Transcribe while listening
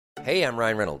Hey, I'm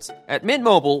Ryan Reynolds. At Mint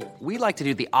Mobile, we like to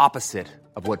do the opposite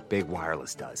of what Big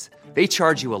Wireless does. They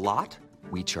charge you a lot,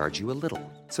 we charge you a little.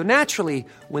 So naturally,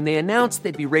 when they announced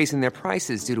they'd be raising their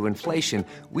prices due to inflation,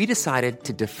 we decided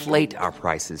to deflate our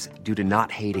prices due to not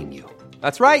hating you.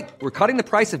 That's right. We're cutting the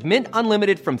price of Mint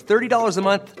Unlimited from $30 a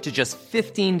month to just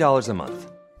 $15 a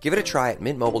month. Give it a try at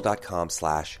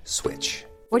mintmobile.com/switch.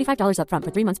 $45 up front for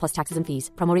 3 months plus taxes and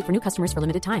fees. Promo rate for new customers for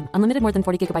limited time. Unlimited more than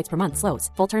 40 gigabytes per month. Slows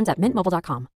full terms at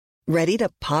mintmobile.com. Ready to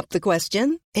pop the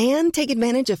question and take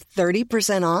advantage of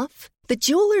 30% off? The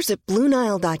jewelers at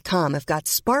BlueNile.com have got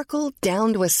sparkle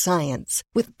down to a science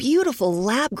with beautiful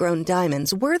lab-grown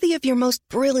diamonds worthy of your most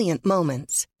brilliant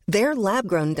moments. Their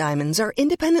lab-grown diamonds are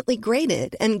independently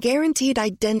graded and guaranteed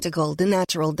identical to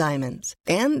natural diamonds.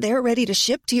 And they're ready to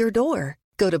ship to your door.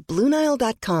 Go to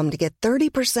BlueNile.com to get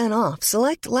 30% off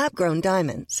select lab-grown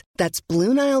diamonds. That's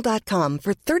BlueNile.com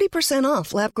for 30%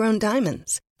 off lab-grown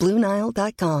diamonds.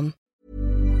 BlueNile.com.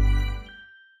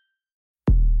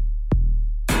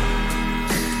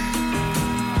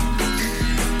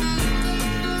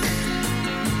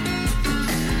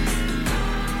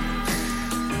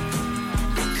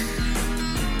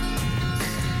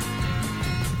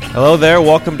 Hello there,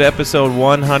 welcome to episode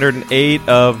 108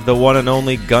 of the one and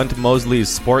only Gunt Mosley's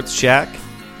Sports Shack.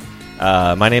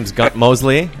 My name's Gunt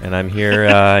Mosley, and I'm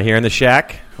here here in the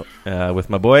shack with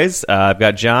my boys. I've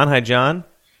got John. Hi, John.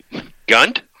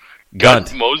 Gunt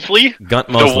Mosley? Gunt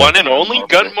Mosley. The one and only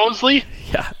Gunt Mosley?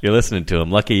 Yeah, you're listening to him.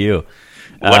 Lucky you.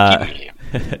 Lucky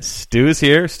me. Stu's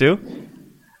here. Stu?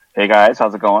 Hey, guys.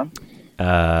 How's it going?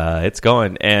 It's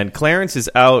going, and Clarence is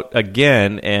out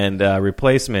again, and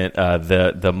replacement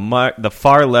the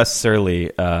far less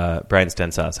surly Brian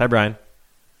Stenshaus. Hi, Brian.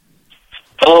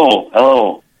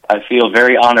 Hello. I feel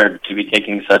very honored to be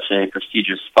taking such a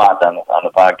prestigious spot on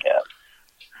the podcast.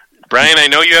 Brian, I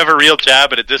know you have a real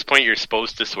job, but at this point you're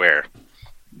supposed to swear.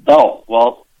 Oh,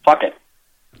 well, fuck it.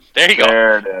 There you go.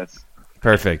 There it is.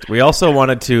 Perfect. We also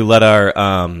wanted to let our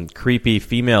creepy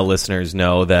female listeners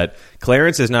know that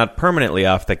Clarence is not permanently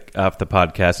off the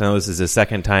podcast. I know this is his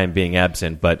second time being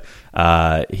absent, but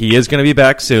he is going to be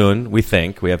back soon. We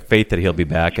think. We have faith that he'll be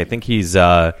back. I think he's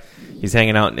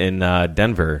hanging out in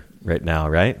Denver right now,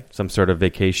 right? Some sort of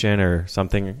vacation or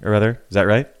something or other. Is that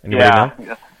right? Anybody know?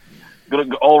 Yeah.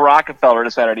 Good old Rockefeller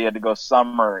decided he had to go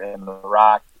summer in the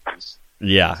Rockies.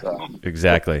 Yeah, so,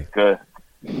 exactly. Good.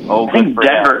 Oh, I think good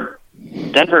for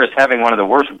Denver is having one of the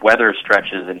worst weather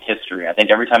stretches in history. I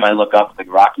think every time I look up, the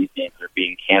Rockies games are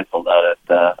being canceled out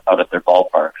at their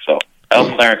ballpark. So I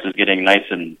hope Clarence is getting nice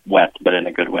and wet, but in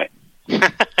a good way. Or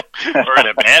in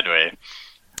a bad way.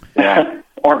 Yeah.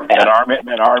 Or bad.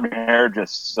 That arm hair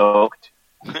just soaked.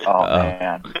 Oh,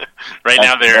 man. Right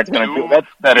now there are two weird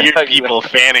people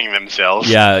fanning themselves.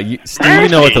 Yeah, Stu, you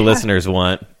know what the listeners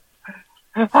want.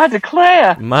 I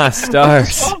declare. My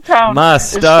stars. Stu.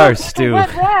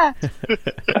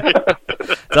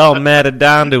 It's all matted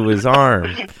down to his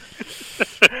arm.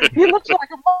 He looks like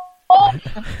a mom.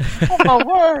 Oh, my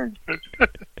word.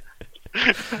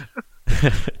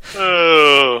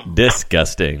 Oh.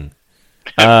 Disgusting.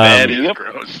 That is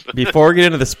gross. Before we get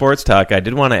into the sports talk, I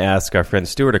did want to ask our friend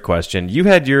Stuart a question. You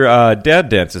had your dad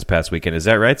dance this past weekend. Is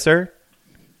that right, sir?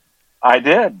 I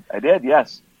did,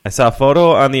 yes. I saw a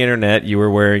photo on the internet. You were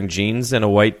wearing jeans and a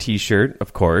white T-shirt,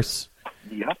 of course.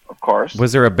 Yep, of course.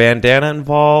 Was there a bandana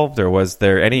involved, or was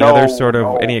there any other sort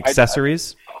of any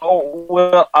accessories?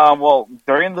 Well,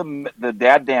 during the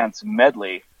dad dance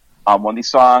medley, when the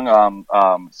song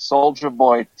 "Soulja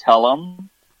Boy Tell 'Em,"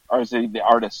 or is it the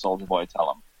artist Soulja Boy Tell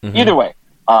 'Em? Mm-hmm. Either way,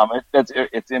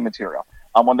 it's immaterial.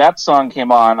 When that song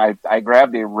came on, I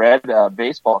grabbed a red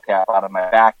baseball cap out of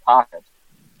my back pocket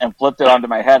and flipped it onto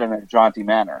my head in a jaunty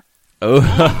manner.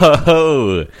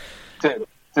 Oh,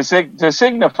 to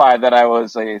signify that I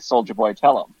was a Soulja Boy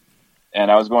Tell 'Em,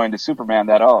 and I was going to Superman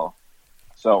that O.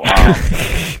 So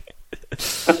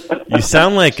you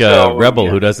sound like a rebel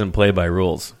who doesn't play by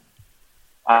rules.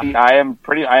 I am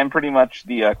pretty much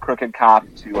the crooked cop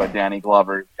to Danny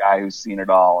Glover, guy who's seen it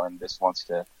all and just wants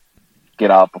to get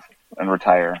up and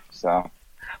retire. So.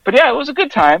 But yeah, it was a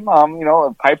good time.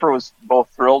 Piper was both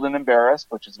thrilled and embarrassed,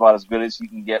 which is about as good as you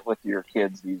can get with your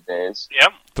kids these days.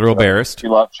 Yep. Thrillbarrassed. She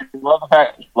loved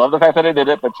the fact that I did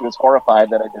it, but she was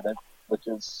horrified that I did it, which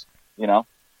is,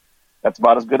 that's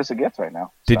about as good as it gets right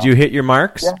now. Did you hit your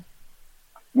marks?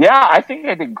 Yeah, I think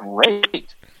I did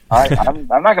great. I'm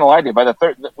not going to lie to you. By the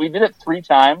third, we did it 3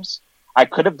 times. I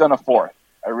could have done a 4th.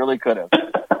 I really could have.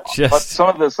 But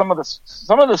some of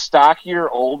the stockier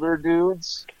older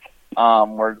dudes.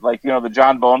 Were like the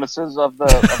John Bonuses of the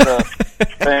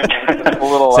thing, a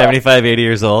little 75, 80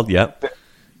 years old. Yep.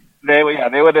 They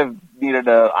would have needed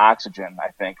oxygen. I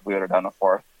think we would have done a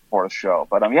fourth show.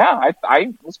 But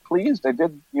I was pleased. I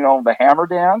did the hammer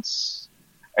dance.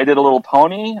 I did a little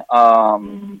pony.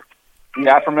 The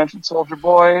aforementioned Soldier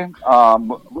Boy.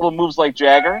 Little moves like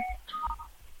Jagger.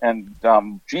 And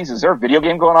is there a video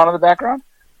game going on in the background?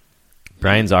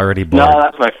 Brian's already bored. No,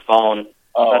 that's my phone.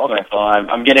 Oh, that's my phone.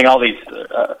 I'm getting all these.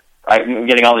 I'm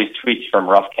getting all these tweets from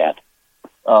Rough Cat.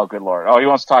 Oh, good lord! Oh, he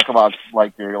wants to talk about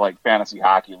your fantasy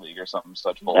hockey league or something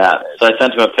such bullshit. Yeah, so I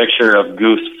sent him a picture of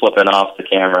Goose flipping off the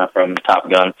camera from Top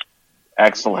Gun.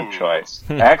 Excellent choice.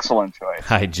 Excellent choice.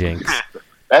 Hi, Jinx.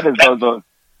 That is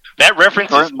that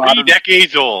reference is 3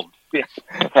 decades old.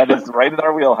 That is right in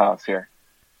our wheelhouse here.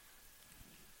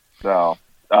 So,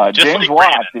 James like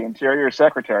Watt, Brandon. the Interior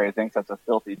Secretary, thinks that's a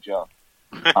filthy joke.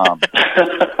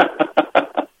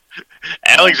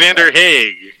 Alexander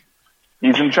Haig.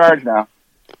 He's in charge now.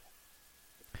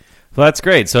 Well, that's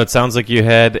great. So it sounds like you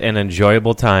had an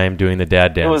enjoyable time doing the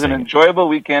dad dancing. It was an enjoyable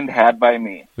weekend had by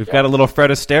me. We've got a little Fred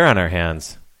Astaire on our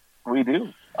hands. We do.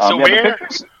 So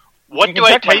what do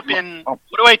I type in? Oh.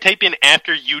 What do I type in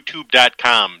after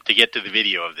YouTube.com to get to the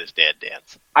video of this dad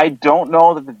dance? I don't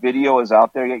know that the video is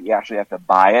out there yet. You actually have to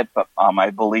buy it, but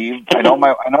I believe I know.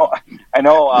 Hashtag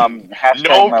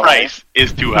No my price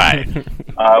is too high. It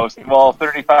was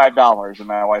 $35, and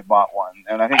my wife bought one.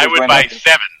 And I think I would buy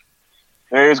 7.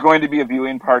 There is going to be a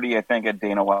viewing party, I think, at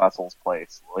Dana Wessel's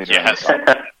place later. Yes.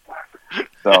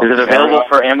 So, is it available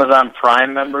for Amazon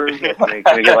Prime members? Can we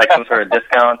get some sort of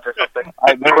discount or something?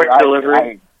 Quick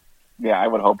delivery? I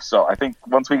would hope so. I think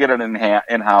once we get it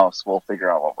in-house, we'll figure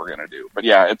out what we're going to do. But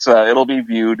yeah, it'll be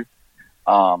viewed,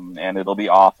 and it'll be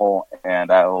awful,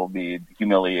 and I will be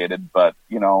humiliated. But,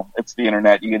 it's the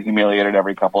internet. You get humiliated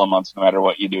every couple of months no matter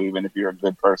what you do, even if you're a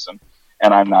good person.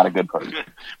 And I'm not a good person.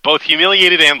 Both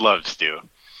humiliated and loved, Stu.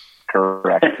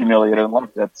 Correct. Humiliated and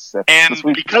loved. That's and the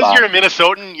sweet because spot. you're a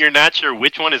Minnesotan, you're not sure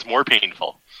which one is more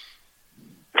painful.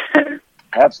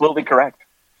 Absolutely correct.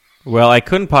 Well, I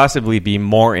couldn't possibly be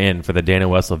more in for the Dana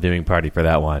Wessel viewing party for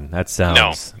that one. That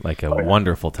sounds like a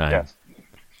wonderful time. Yes.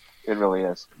 It really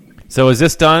is. So is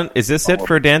this done? Is this it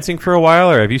for dancing for a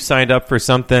while, or have you signed up for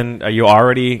something? Are you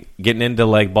already getting into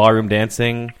ballroom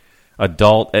dancing,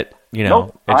 adult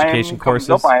education courses?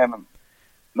 Nope, I haven't.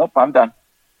 Nope, I'm done.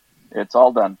 It's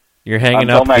all done. You're hanging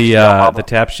Until up next year, the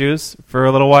tap shoes for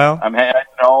a little while?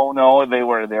 No, they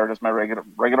were just my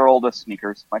regular oldest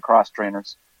sneakers, my cross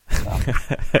trainers.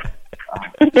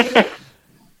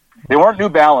 They weren't New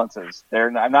Balances.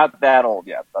 I'm not that old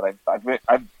yet, but I've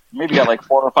maybe got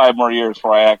 4 or 5 more years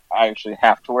before I actually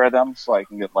have to wear them, so I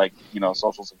can get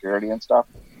Social Security and stuff.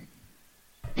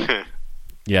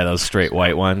 Yeah, those straight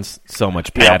white ones. So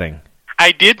much padding. Yep.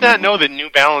 I did not know that New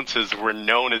Balances were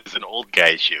known as an old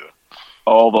guy shoe.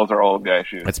 Oh, those are old guy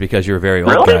shoes. That's because you're a very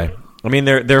old guy. I mean,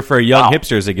 they're for young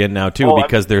hipsters again now too,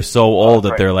 because they're so old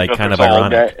that they're kind of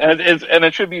ironic. And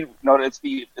it should be noted.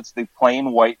 It's the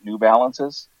plain white New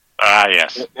Balances. Ah,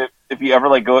 yes. If you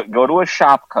ever go to a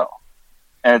Shopko,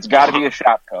 and it's got to be a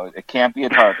Shopko. It can't be a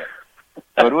Target.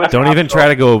 Go to a Don't Shopko. even try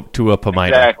to go to a Pomida.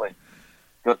 Exactly.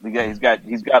 He's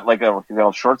got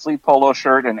a short sleeve polo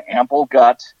shirt, an ample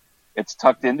gut. It's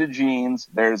tucked into jeans.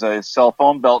 There's a cell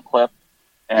phone belt clip,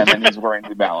 and then he's wearing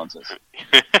New Balances.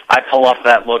 I pull off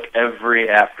that look every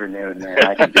afternoon, man.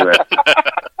 I can do it.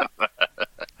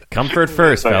 Comfort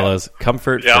first, fellas.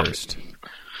 Comfort first.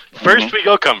 First we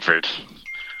go comfort.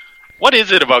 What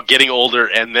is it about getting older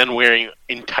and then wearing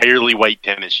entirely white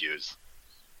tennis shoes?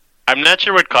 I'm not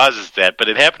sure what causes that, but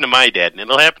it happened to my dad, and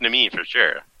it'll happen to me for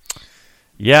sure.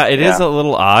 Yeah, it is a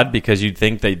little odd because you'd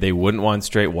think that they wouldn't want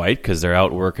straight white because they're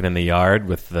out working in the yard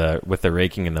with the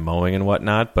raking and the mowing and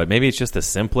whatnot. But maybe it's just the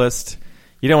simplest.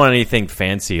 You don't want anything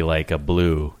fancy like a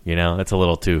blue. That's a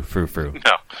little too frou-frou.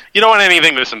 No, you don't want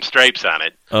anything with some stripes on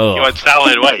it. Oh. You want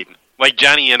solid white, like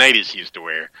Johnny Unitas used to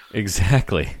wear.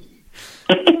 Exactly.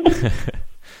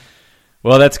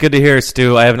 Well, that's good to hear,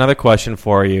 Stu. I have another question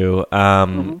for you.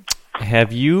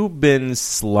 Have you been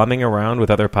slumming around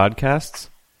with other podcasts?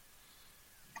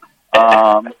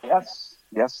 Yes,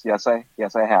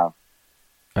 I have.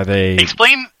 Are they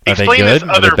explain good? this Are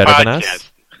other they better than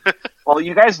podcast? us? Well,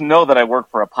 you guys know that I work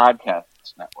for a podcast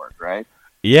network, right?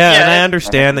 Yeah, and I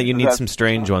understand that you need some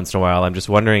strange once in a while. I'm just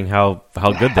wondering how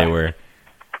good they were.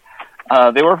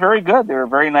 They were very good. They were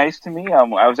very nice to me.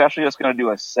 I was actually just going to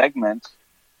do a segment,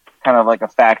 kind of like a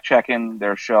fact-checking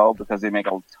their show, because they make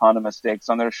a ton of mistakes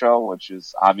on their show, which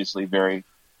is obviously very...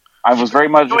 I was very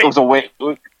much... It was a Wade.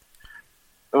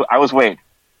 I was Wade.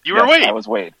 You were Wade. I was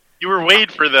Wade. You were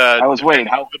Wade for the... I was Wade.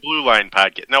 The Blue Line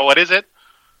podcast. No, what is it?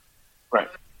 Right.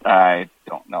 I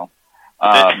don't know.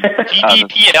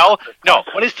 TDTL? No,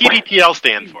 what does TDTL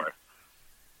stand for?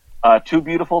 Too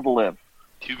Beautiful to Live.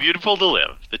 Too Beautiful to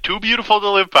Live. The Too Beautiful to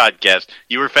Live podcast.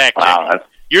 You were fact-checking. Wow,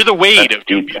 You're the Wade of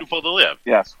Too Beautiful to Live.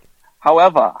 Yes.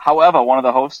 However, one of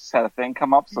the hosts had a thing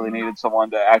come up, so they needed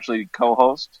someone to actually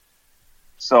co-host.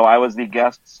 So I was the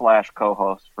guest /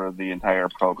 co-host for the entire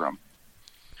program.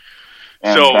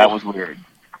 And that was weird.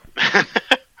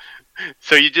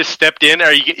 So you just stepped in?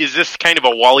 Is this kind of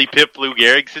a Wally Pip Lou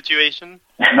Gehrig situation?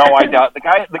 No, I doubt. The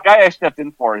guy I stepped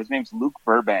in for, his name's Luke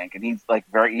Burbank, and he's like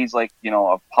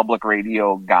a public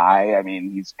radio guy. I mean,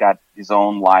 he's got his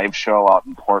own live show out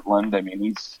in Portland. I mean,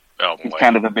 he's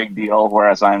kind of a big deal,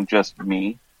 whereas I'm just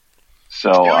me.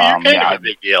 So you're kind of a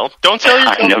big deal. Don't tell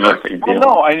yourself.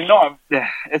 No, I know.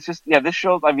 It's just this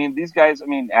show. I mean, these guys. I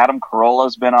mean, Adam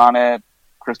Carolla's been on it.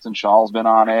 Kristen Schall's been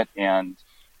on it, and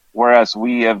whereas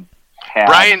we have had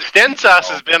Brian Stensas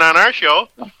has been on our show.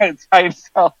 And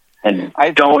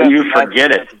don't you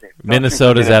forget it.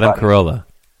 Minnesota's Adam Carolla.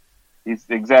 He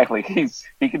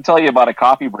can tell you about a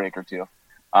coffee break or two.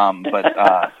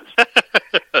 But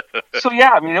so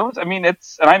yeah, I mean,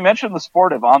 it's, and I mentioned the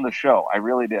Sportive on the show. I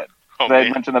really did. I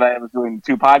mentioned that I was doing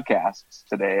 2 podcasts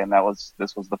today, and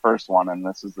this was the first one, and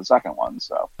this is the second one.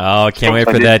 So can't wait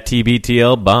for that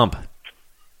TBTL bump.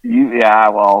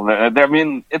 I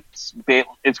mean, it's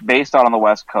based out on the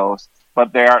West Coast, but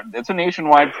it's a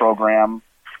nationwide program.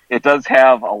 It does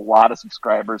have a lot of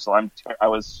subscribers, so I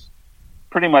was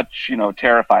pretty much,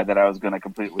 terrified that I was going to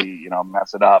completely,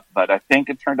 mess it up. But I think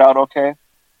it turned out okay.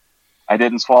 I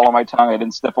didn't swallow my tongue. I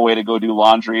didn't step away to go do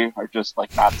laundry or just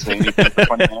not say anything for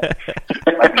 20 minutes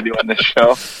like I do on this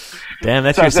show. Damn,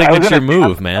 that's your signature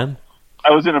move, man.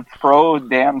 I was in a pro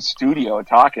damn studio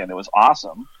talking. It was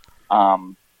awesome.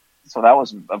 So that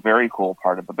was a very cool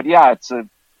part of it. But yeah,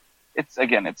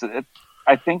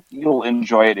 I think you'll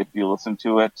enjoy it if you listen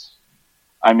to it.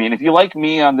 I mean, if you like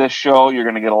me on this show, you're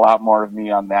going to get a lot more of me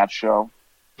on that show.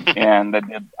 And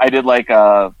I did they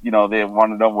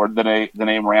wanted to know where the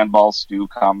name Randball Stew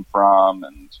come from,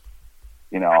 and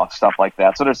stuff like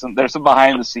that. So there's some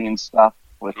behind the scenes stuff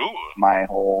with my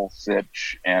whole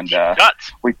sitch, and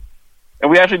we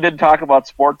actually did talk about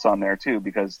sports on there too,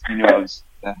 because I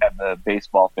had the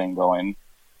baseball thing going.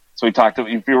 So we talked.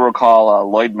 If you recall,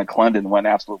 Lloyd McClendon went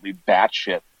absolutely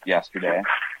batshit yesterday,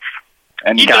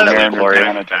 and he does it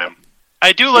from time.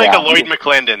 I do like a Lloyd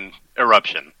McClendon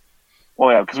eruption.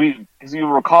 Well, yeah, because you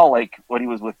recall, when he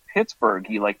was with Pittsburgh,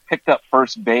 he picked up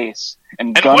first base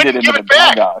and gunned it into the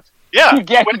dugout. Yeah,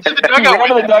 went to the dugout. He ran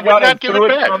to the dugout and threw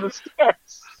it on the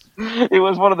stairs. It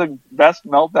was one of the best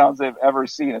meltdowns I've ever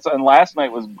seen. And last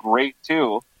night was great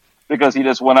too, because he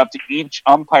just went up to each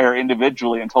umpire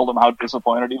individually and told them how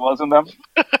disappointed he was in them.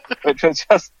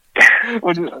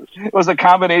 It was a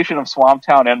combination of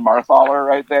Swamptown and Marthaler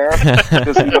right there.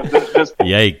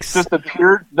 Yikes! Just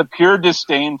the pure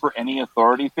disdain for any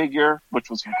authority figure, which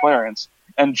was from Clarence,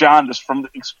 and John just from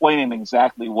explaining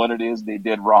exactly what it is they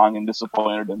did wrong and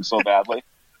disappointed him so badly.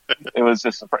 It was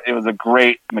a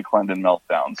great McClendon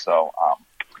meltdown. So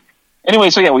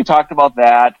anyway, so yeah, we talked about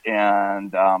that,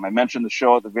 and I mentioned the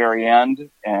show at the very end,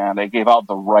 and I gave out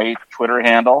the right Twitter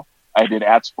handle. I did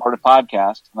 @Sportive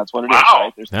Podcast, and that's what it is.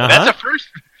 Right? That's a first.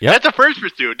 Yep. That's a first for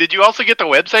Stu. Did you also get the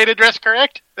website address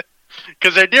correct?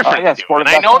 Because they're different. And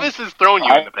I know this has thrown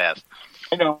you in the past.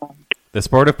 I know. The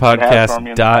Sportive Podcast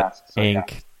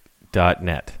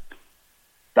 .inc.net.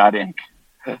 .inc.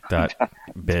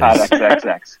 .biz.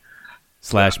 .xxx.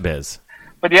 /biz.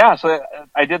 But yeah, so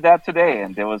I did that today,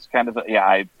 and it was kind of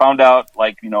I found out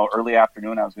early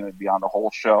afternoon I was going to be on the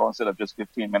whole show instead of just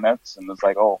 15 minutes, and it was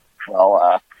like, oh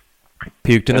well.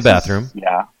 Puked in the bathroom.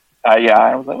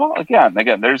 I was like, well, again,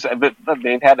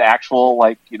 they've had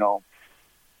actual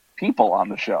people on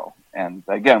the show, and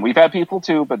again, we've had people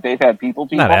too, but they've had people.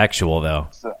 Not actual though.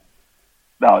 So,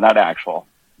 no, not actual.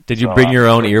 Did you bring your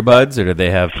own earbuds, or did they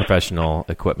have professional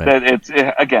equipment?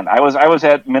 I was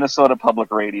at Minnesota Public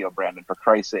Radio, Brandon. For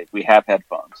Christ's sake, we have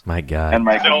headphones. My God, and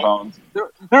microphones.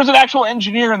 There's an actual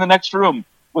engineer in the next room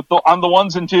on the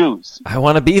ones and twos. I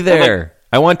want to be there.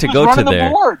 I want to go to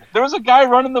there. There was a guy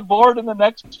running the board in the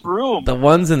next room. The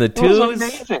ones and the twos? It was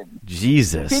amazing.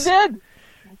 Jesus. He did.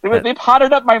 They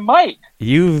potted up my mic.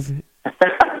 You have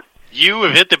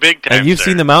hit the big time, and you've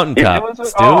seen the mountaintop,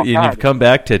 Stu. You've come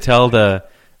back to tell the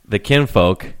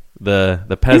kinfolk,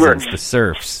 the peasants, the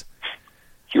serfs.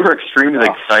 You were extremely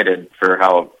excited for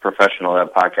how professional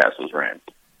that podcast was ran.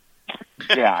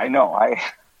 Yeah, I know.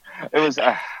 It was...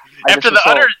 After the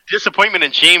utter disappointment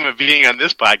and shame of being on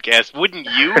this podcast, wouldn't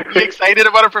you be excited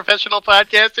about a professional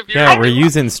podcast? We're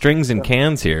using strings and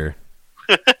cans here.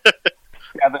 I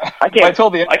can't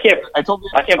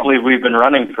believe we've been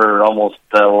running for almost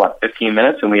 15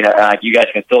 minutes, and you guys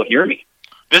can still hear me.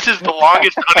 This is the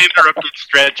longest uninterrupted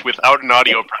stretch without an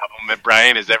audio problem that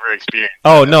Brian has ever experienced.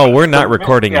 Oh, no, we're not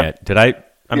recording it. Did I?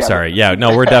 I'm sorry. Yeah,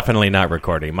 no, we're definitely not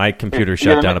recording. My computer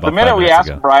shut down about 5 minutes ago. The minute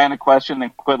we asked Brian a question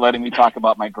and quit letting me talk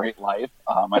about my great life,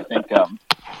 I think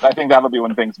that'll be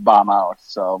when things bomb out.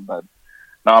 So, but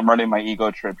now I'm running my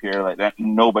ego trip here like that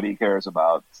nobody cares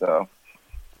about. So,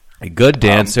 a good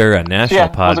dancer, a national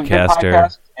podcaster. It was a good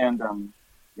podcast, and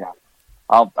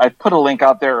I put a link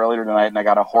out there earlier tonight, and I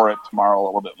got to whore it tomorrow a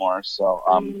little bit more. So,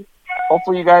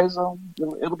 hopefully you guys,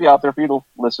 it'll be out there for you to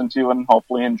listen to and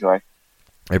hopefully enjoy.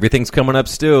 Everything's coming up,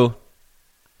 Stu.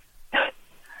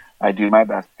 I do my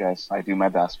best, guys. I do my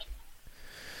best.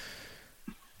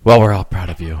 Well, we're all proud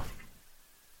of you.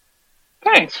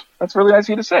 Thanks. That's really nice of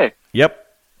you to say. Yep.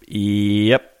 Do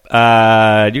you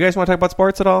guys want to talk about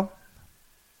sports at all?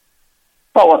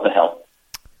 Oh, what the hell?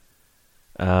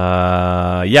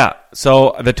 Yeah.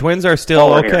 So the Twins are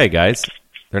still okay, guys.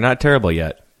 They're not terrible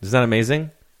yet. Isn't that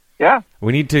amazing? Yeah.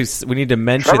 We need to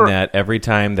mention that every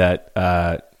time that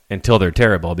until they're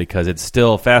terrible, because it's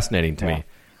still fascinating to me.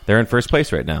 They're in first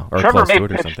place right now, or Trevor close to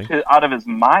it, or something. Out of his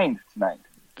mind tonight.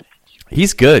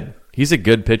 He's good. He's a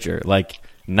good pitcher. Like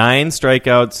 9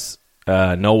 strikeouts,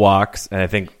 no walks, and I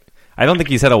don't think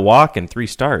he's had a walk in 3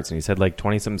 starts, and he's had like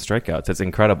 20-something strikeouts. That's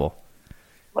incredible.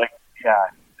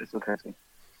 It's so crazy.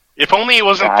 If only he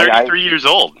wasn't 33 years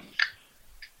old.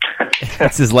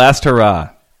 That's his last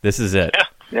hurrah. This is it.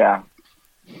 Yeah.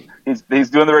 He's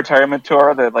doing the retirement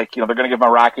tour that they're going to give him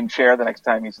a rocking chair the next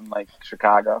time he's in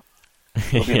Chicago.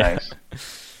 It'll be nice.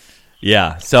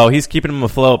 Yeah, so he's keeping him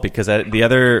afloat because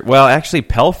actually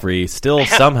Pelfrey still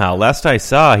somehow, last I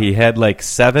saw, he had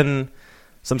some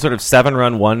sort of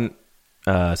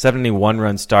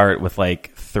 71-run start with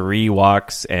 3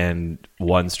 walks and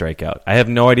 1 strikeout. I have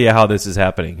no idea how this is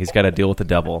happening. He's got to deal with the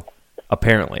devil,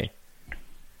 apparently.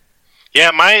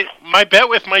 Yeah, my bet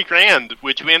with Mike Rand,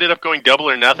 which we ended up going double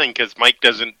or nothing because Mike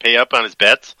doesn't pay up on his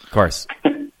bets. Of course.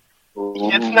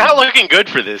 It's not looking good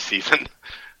for this season.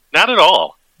 Not at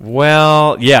all.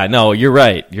 Well, yeah, no, you're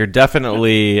right. You're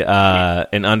definitely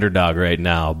an underdog right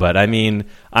now. But, I mean,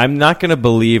 I'm not going to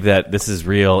believe that this is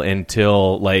real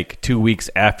until 2 weeks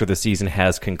after the season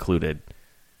has concluded.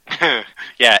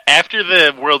 Yeah, after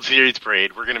the World Series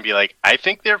parade, we're going to be like, I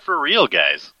think they're for real,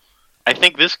 guys. I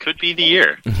think this could be the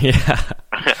year. Yeah.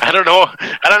 I don't know.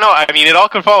 I mean, it all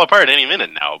could fall apart any minute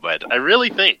now, but I really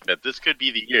think that this could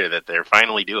be the year that they're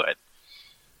finally do it.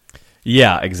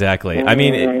 Yeah, exactly. I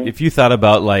mean, if you thought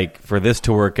about, for this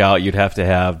to work out, you'd have to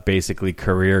have basically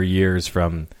career years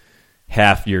from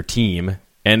half your team,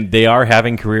 and they are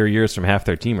having career years from half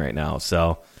their team right now.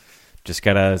 So just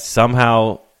got to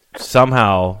somehow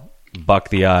buck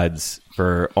the odds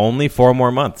for only 4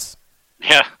 more months.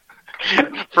 Yeah.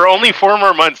 For only 4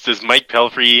 more months does Mike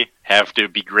Pelfrey have to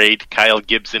be great, Kyle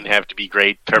Gibson have to be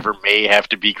great, Trevor May have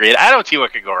to be great. I don't see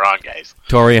what could go wrong, guys.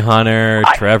 Torrey Hunter,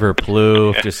 Trevor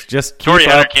Plouffe, just keep Torrey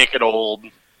up. Hunter can't get old.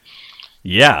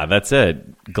 Yeah, that's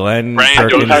it. Glenn Brian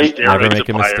Perkins never make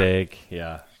a mistake.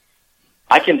 Yeah.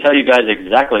 I can tell you guys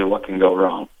exactly what can go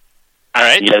wrong. All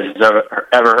right. You guys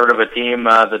ever heard of a team,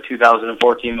 the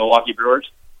 2014 Milwaukee Brewers?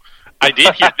 I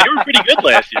did. Yeah, they were pretty good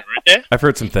last year, weren't they? I've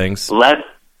heard some things.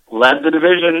 Led the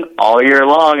division all year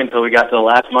long until we got to the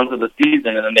last month of the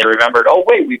season, and then they remembered, oh,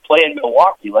 wait, we play in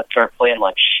Milwaukee. Let's start playing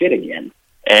like shit again.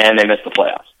 And they missed the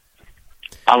playoffs,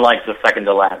 unlike the second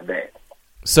to last day.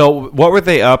 So what were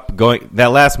they up going?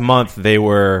 That last month, they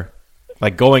were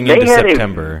going into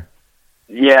September.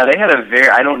 Yeah, they had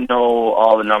I don't know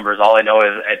all the numbers. All I know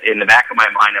is in the back of my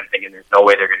mind, I'm thinking there's no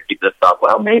way they're going to keep this up.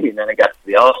 Well, maybe. And then it got to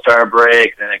the All-Star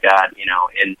break, then it got,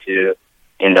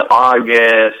 into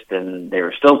August, and they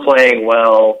were still playing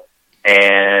well,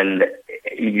 and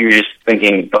you're just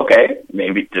thinking, okay,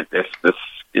 maybe this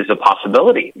is a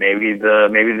possibility. Maybe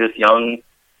this young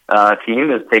team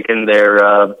has taken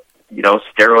their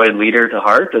steroid leader to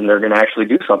heart, and they're going to actually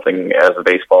do something as a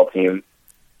baseball team.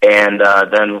 And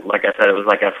then, like I said, it was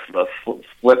like a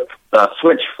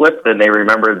switch flipped, and they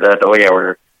remembered that, oh yeah,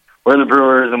 we're the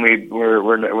Brewers, and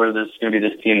we're this going to be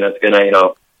this team that's going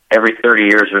to every 30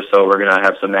 years or so, we're going to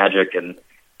have some magic, and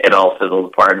it all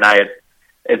fizzles apart. And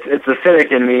it's the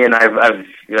cynic in me, and I don't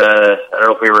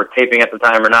know if we were taping at the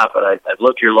time or not, but I've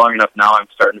lived here long enough now. I'm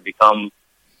starting to become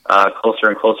closer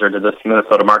and closer to this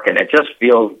Minnesota market. And it just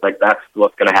feels like that's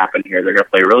what's going to happen here. They're going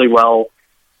to play really well,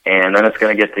 and then it's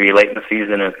going to get to be late in the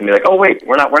season, and it's going to be like, oh wait,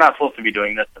 we're not supposed to be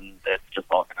doing this, and it's just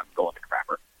all going to go into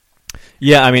crapper.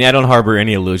 Yeah, I mean, I don't harbor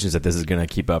any illusions that this is going to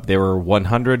keep up. They were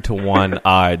 100-1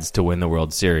 odds to win the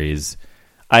World Series.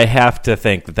 I have to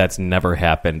think that that's never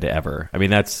happened ever. I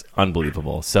mean, that's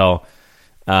unbelievable. So,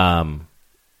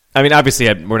 I mean, obviously,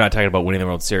 we're not talking about winning the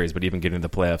World Series, but even getting to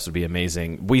the playoffs would be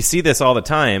amazing. We see this all the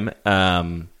time.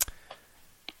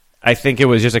 I think it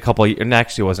was just actually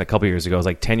it wasn't a couple years ago. It was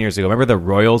like 10 years ago. Remember the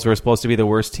Royals were supposed to be the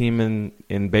worst team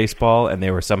in baseball, and they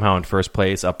were somehow in first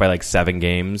place, up by like 7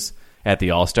 games at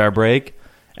the All-Star break.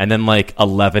 And then like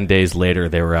 11 days later,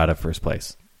 they were out of first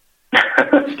place.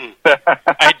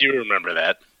 I do remember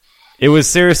that. It was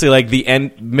seriously like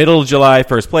middle of July,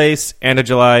 first place, end of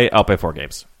July, out by 4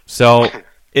 games. So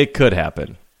it could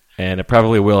happen, and it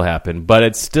probably will happen. But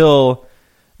it's still...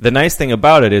 The nice thing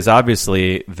about it is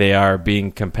obviously they are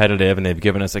being competitive, and they've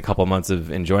given us a couple months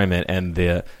of enjoyment, and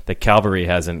the cavalry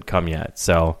hasn't come yet.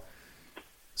 So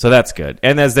that's good.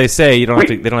 And as they say, they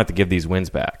don't have to give these wins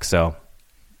back. So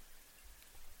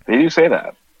they do say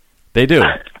that. They do.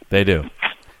 They do.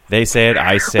 They say it.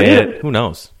 I say it. Who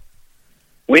knows?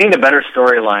 We need a better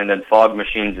storyline than fog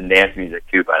machines and dance music,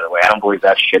 too, by the way. I don't believe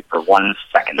that shit for 1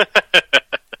 second.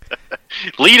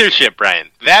 Leadership, Brian.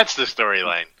 That's the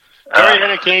storyline.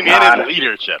 Ariana came in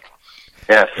leadership.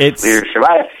 Yes, leadership.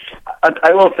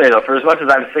 I will say, though, for as much as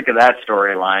I'm sick of that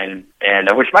storyline, and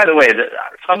which, by the way,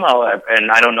 somehow, and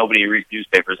I don't know nobody reads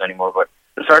newspapers anymore, but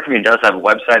the Star Tribune does have a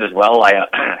website as well. I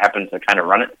happen to kind of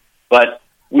run it. But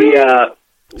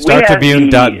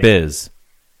StarTribune.biz.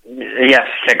 Yes,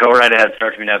 go right ahead,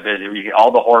 StarTribune.biz.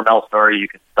 All the Hormel story you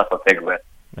can stuff a pig with.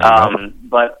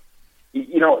 But,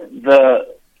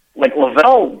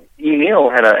 Lavelle E. Neal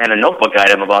had a notebook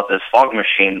item about this fog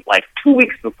machine like 2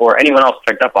 weeks before anyone else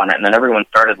picked up on it, and then everyone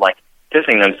started like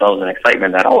pissing themselves in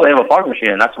excitement that, they have a fog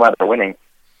machine and that's why they're winning.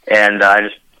 And I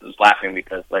just was laughing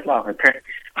because I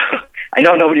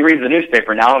know nobody reads the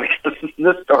newspaper now because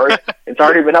this story, it's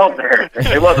already been out there.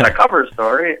 It wasn't a cover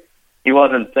story. He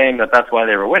wasn't saying that that's why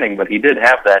they were winning, but he did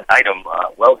have that item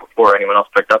well before anyone else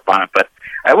picked up on it. But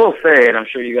I will say, and I'm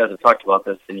sure you guys have talked about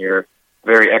this in your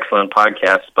very excellent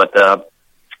podcast, but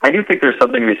I do think there's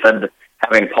something to be said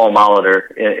having Paul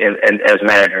Molitor as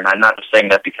manager, and I'm not just saying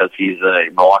that because he's a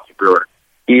Milwaukee Brewer.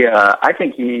 I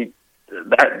think he's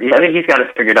got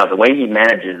it figured out. The way he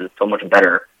manages is so much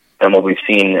better than what we've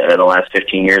seen in the last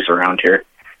 15 years around here,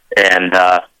 and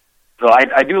so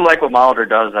I do like what Molitor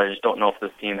does. I just don't know if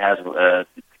this team has to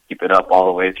keep it up all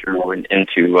the way through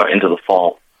into the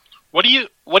fall. What do you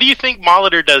think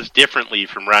Molitor does differently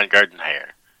from Ron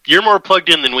Gardenhire? You're more plugged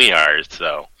in than we are,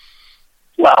 so.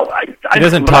 Well, he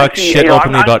doesn't talk shit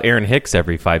openly about Aaron Hicks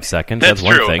every 5 seconds. That's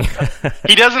one thing.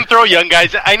 He doesn't throw young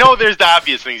guys. I know there's the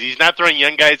obvious things. He's not throwing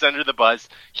young guys under the bus.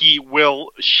 He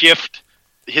will shift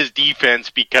his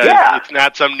defense because it's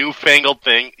not some newfangled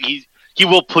thing. He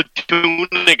will platoon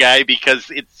a guy because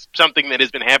it's something that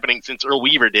has been happening since Earl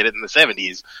Weaver did it in the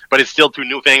 70s, but it's still too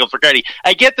newfangled for Gardy.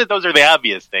 I get that those are the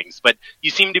obvious things, but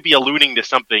you seem to be alluding to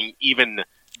something even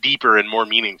deeper and more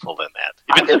meaningful than that.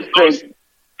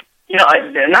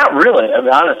 Not really. I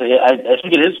mean, honestly, I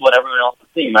think it is what everyone else is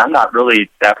seeing. I'm not really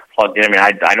that plugged in. I mean,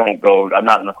 I don't go. I'm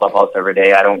not in the clubhouse every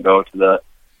day. I don't go to the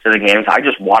games. I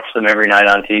just watch them every night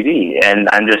on TV, and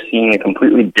I'm just seeing a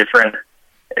completely different.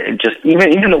 Just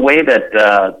even the way that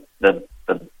the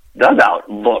dugout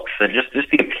looks, just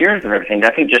the appearance of everything.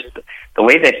 I think just the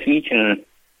way that he can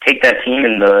take that team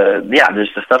and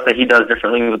there's the stuff that he does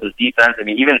differently with his defense. I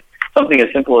mean, even something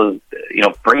as simple as,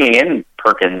 bringing in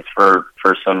Perkins for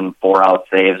some 4-out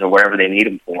saves or whatever they need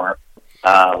him for,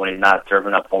 when he's not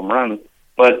serving up home runs.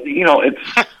 But,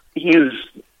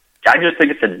 I just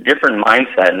think it's a different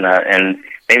mindset and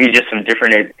maybe just some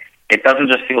different, it doesn't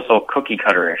just feel so cookie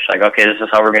cutterish. Like, okay, this is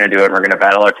how we're going to do it. We're going to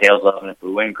battle our tails off, and if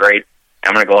we win, great.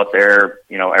 I'm going to go out there,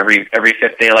 every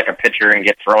fifth day like a pitcher and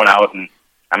get thrown out, and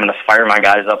I'm going to fire my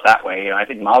guys up that way. I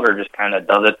think Molitor just kind of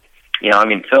does it.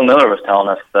 Phil Miller was telling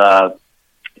us,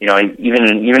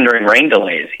 even during rain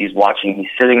delays, he's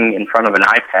sitting in front of an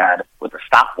iPad with a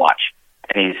stopwatch,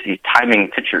 and he's timing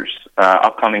pitchers,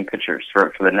 upcoming pitchers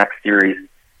for the next series,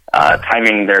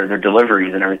 timing their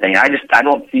deliveries and everything. I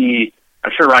don't see.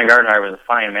 I'm sure Ryan Gardenhire was a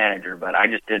fine manager, but I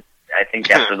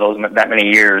think after that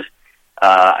many years,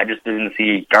 I just didn't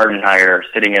see Gardenhire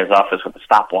sitting in his office with a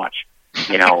stopwatch,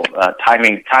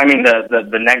 timing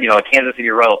the Kansas City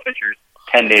Royal pitchers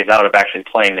 10 days out of actually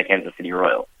playing the Kansas City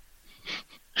Royals.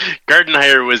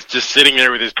 Gardenhire was just sitting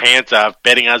there with his pants off,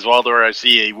 betting Oswaldo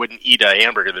Arcia he wouldn't eat a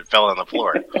hamburger that fell on the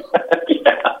floor.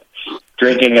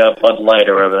 Drinking a Bud Light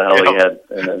or whatever the hell he had.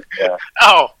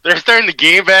 Oh, they're starting the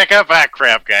game back up? Ah,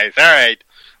 crap, guys. All right.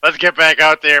 Let's get back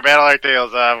out there, battle our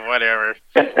tails off, whatever.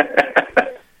 Can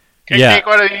you take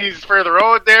one of these for the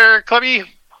road there, Clubby?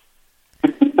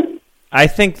 I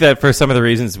think that for some of the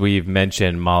reasons we've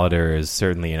mentioned, Molitor is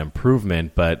certainly an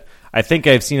improvement, but I think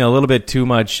I've seen a little bit too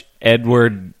much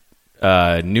Edward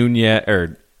Nunez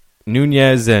or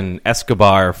Nunez and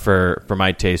Escobar for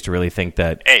my taste to really think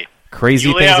that crazy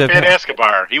you lay things out have that happened.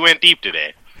 Escobar. He went deep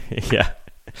today.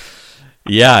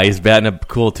 Yeah, he's batting a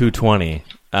cool 220.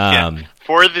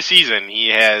 For the season, he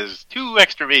has 2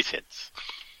 extra base hits.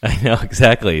 I know,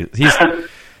 exactly.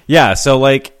 So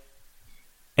like,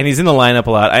 and he's in the lineup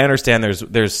a lot. I understand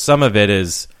there's some of it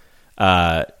is,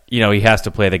 he has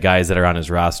to play the guys that are on his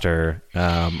roster.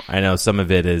 I know some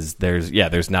of it is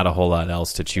there's not a whole lot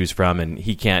else to choose from, and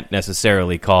he can't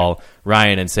necessarily call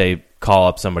Ryan and say, call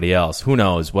up somebody else. Who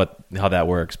knows how that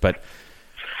works. But,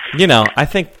 I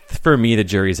think for me, the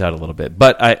jury's out a little bit.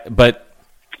 But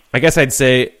I guess I'd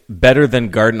say better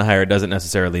than Gardenhire doesn't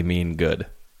necessarily mean good.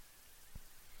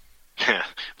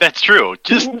 That's true.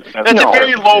 That's a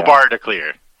very low bar to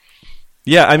clear.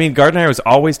 Yeah, I mean, Gardenhire was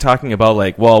always talking about,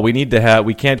 like, well, we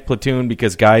can't platoon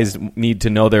because guys need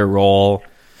to know their role.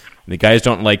 The guys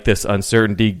don't like this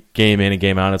uncertainty game in and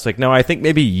game out. It's like, no, I think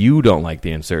maybe you don't like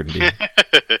the uncertainty.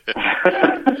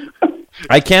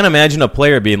 I can't imagine a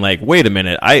player being like, wait a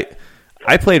minute,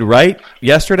 I played right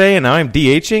yesterday and now I'm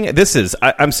DHing?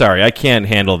 I'm sorry, I can't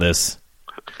handle this.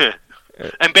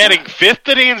 I'm batting 5th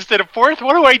today instead of 4th?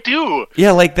 What do I do?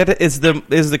 Yeah, like that is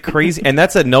the crazy, and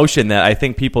that's a notion that I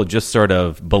think people just sort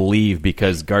of believe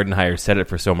because Gardenhire said it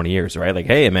for so many years, right? Like,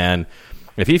 hey, man,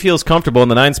 if he feels comfortable in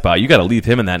the 9 spot, you got to leave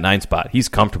him in that 9 spot. He's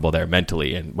comfortable there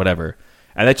mentally and whatever.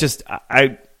 And that just,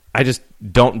 I just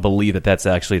don't believe that that's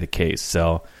actually the case.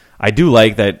 So I do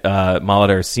like that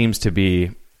Molitor seems to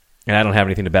be, and I don't have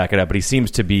anything to back it up, but he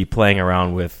seems to be playing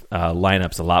around with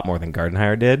lineups a lot more than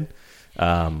Gardenhire did.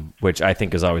 Which I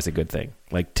think is always a good thing.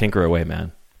 Like, tinker away,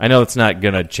 man. I know it's not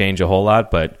going to change a whole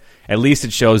lot, but at least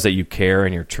it shows that you care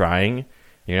and you're trying.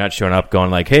 You're not showing up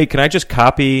going like, hey, can I just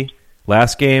copy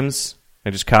last game's? I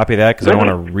just copy that because I don't want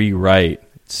to rewrite.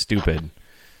 It's stupid.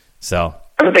 So,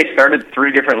 haven't they started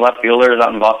 3 different left fielders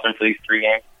out in Boston for these 3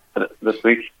 games this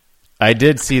week? I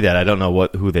did see that. I don't know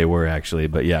who they were, actually,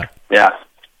 but yeah. Yeah.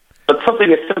 But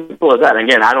something as simple as that, and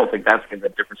again, I don't think that's the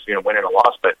difference between a win and a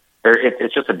loss, but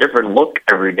it's just a different look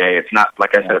every day. It's not,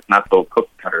 like I said, it's not so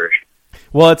cookie-cutter-ish.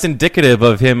 Well, it's indicative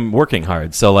of him working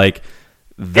hard. So, like,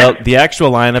 the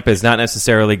actual lineup is not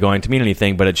necessarily going to mean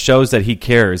anything, but it shows that he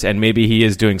cares, and maybe he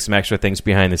is doing some extra things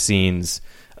behind the scenes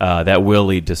that will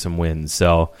lead to some wins.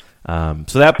 So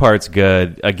that part's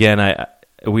good. Again,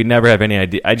 we never have any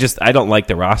idea. I don't like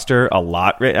the roster a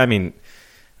lot. I mean,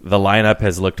 the lineup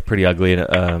has looked pretty ugly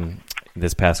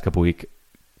this past couple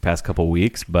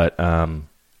weeks, but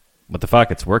what the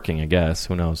fuck? It's working, I guess.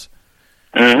 Who knows?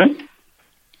 Mm-hmm.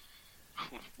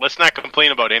 Let's not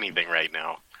complain about anything right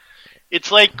now. It's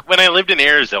like when I lived in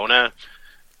Arizona.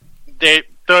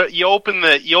 You open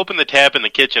the tap in the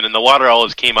kitchen and the water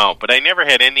always came out, but I never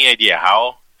had any idea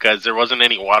how because there wasn't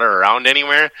any water around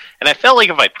anywhere, and I felt like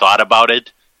if I thought about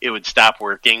it, it would stop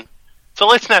working. So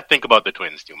let's not think about the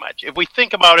Twins too much. If we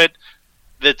think about it,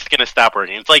 that's going to stop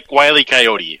working. It's like Wile E.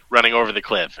 Coyote running over the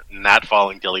cliff, not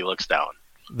falling till he looks down.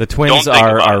 The Twins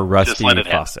are rusty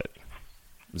faucet.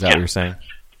 Is that what you're saying?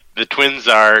 The Twins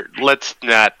are. Let's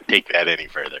not take that any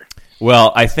further.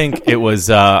 Well, I think it was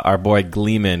our boy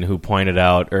Gleeman who pointed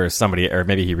out, or somebody, or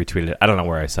maybe he retweeted it. I don't know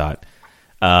where I saw it.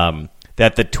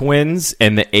 That the Twins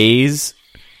and the A's,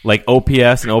 like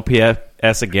OPS and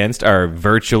OPS against, are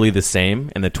virtually the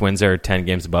same, and the Twins are 10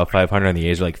 games above 500, and the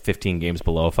A's are like 15 games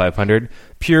below 500,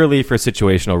 purely for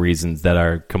situational reasons that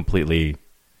are completely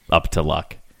up to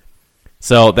luck.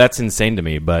 So that's insane to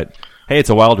me, but hey, it's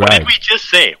a wild ride. What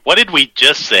did we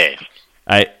just say?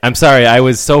 I'm sorry, I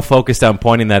was so focused on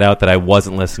pointing that out that I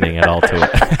wasn't listening at all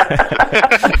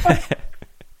to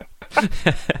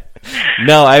it.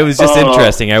 No, I was just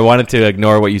interesting. I wanted to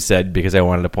ignore what you said because I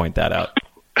wanted to point that out.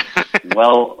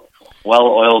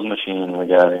 Well-oiled machine we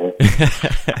got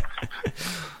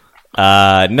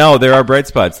here. No, there are bright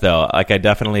spots, though. Like, I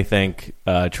definitely think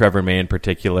Trevor May in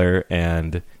particular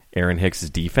and Aaron Hicks'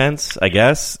 defense, I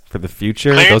guess, for the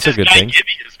future. Those are good things.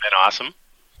 Gibby has been awesome.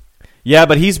 Yeah,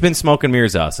 but he's been smoke and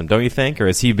mirrors awesome, don't you think? Or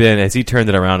has he turned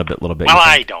it around a little bit? Well,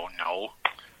 I don't know.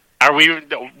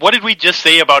 What did we just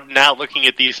say about not looking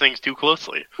at these things too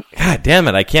closely? God damn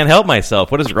it, I can't help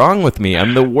myself. What is wrong with me?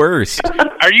 I'm the worst.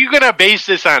 Are you going to base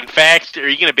this on facts, or are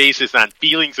you going to base this on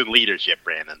feelings and leadership,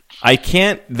 Brandon? I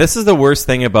can't. This is the worst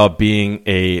thing about being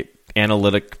a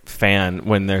analytic fan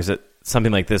when there's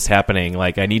something like this happening.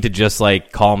 Like, I need to just,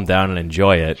 like, calm down and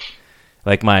enjoy it.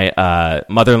 Like, my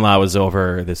mother-in-law was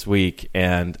over this week,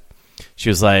 and she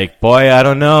was like, boy, I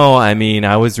don't know. I mean,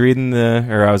 I was watching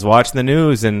the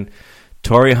news, and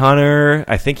Torrey Hunter,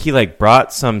 I think he, like,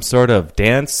 brought some sort of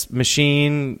dance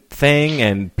machine thing,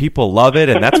 and people love it,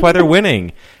 and that's why they're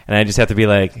winning. And I just have to be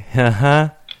like,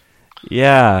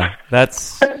 Yeah,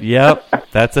 that's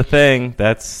a thing.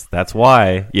 That's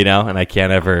why, and I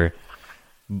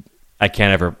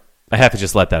have to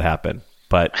just let that happen.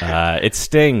 But it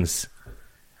stings.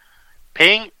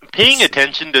 Paying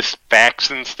attention to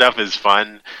facts and stuff is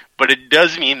fun, but it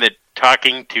does mean that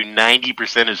talking to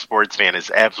 90% of sports fan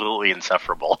is absolutely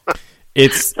insufferable.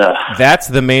 That's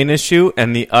the main issue,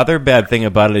 and the other bad thing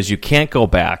about it is you can't go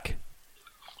back.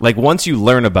 Like, once you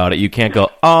learn about it, you can't go,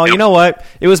 oh, you know what?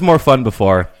 It was more fun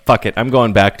before. Fuck it. I'm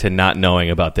going back to not knowing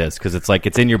about this, because it's like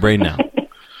it's in your brain now.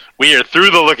 We are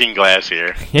through the looking glass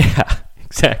here. Yeah,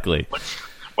 exactly.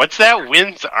 What's that?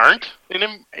 Wins aren't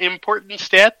an important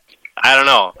stat? I don't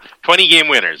know. 20-game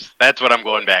winners. That's what I'm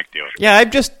going back to. Yeah, I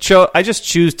just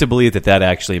choose to believe that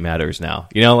actually matters now.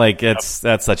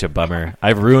 That's such a bummer.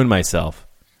 I've ruined myself.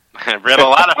 I've read a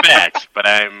lot of facts, but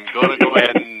I'm going to go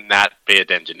ahead and not pay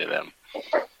attention to them.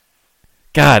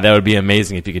 God, that would be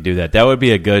amazing if you could do that. That would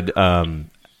be a good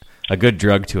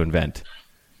drug to invent.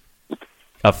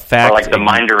 A fact, or like the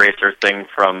mind eraser thing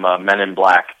from Men in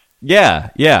Black. Yeah.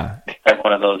 Like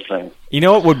one of those things. You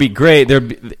know what would be great?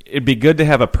 It'd be good to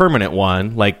have a permanent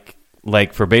one, like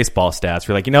for baseball stats.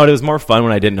 We're like, it was more fun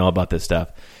when I didn't know about this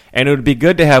stuff. And it would be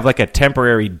good to have like a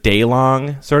temporary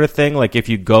day-long sort of thing. Like if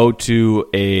you go to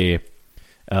a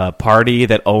party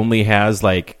that only has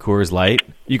like Coors Light,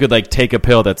 you could like take a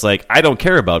pill that's like, I don't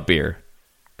care about beer,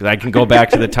 because I can go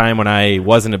back to the time when I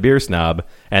wasn't a beer snob,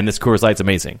 and this Coors Light's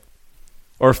amazing,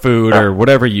 or food, or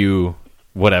whatever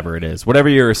it is, whatever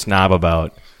you're a snob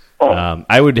about.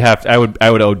 I would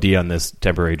OD on this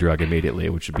temporary drug immediately,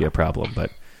 which would be a problem.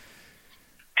 But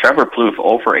Trevor Plouffe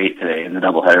 0 for 8 today in the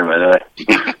doubleheader, by the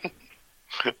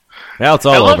way. Now it's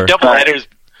all over. Doubleheaders.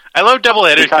 I love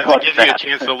doubleheaders because it gives you a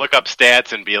chance to look up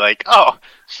stats and be like, oh,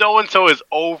 so-and-so is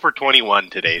 0 for 21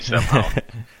 today somehow.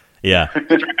 Yeah. It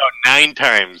turned out 9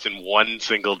 times in one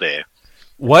single day.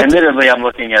 What? Admittedly, I'm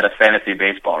looking at a fantasy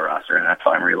baseball roster, and that's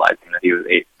why I'm realizing that he was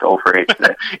 0 for 8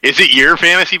 today. Is it your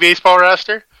fantasy baseball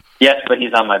roster? Yes, but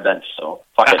he's on my bench, so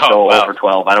fuck it, go 0 for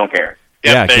 12. I don't care.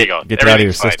 Yep, there you go. Get that out of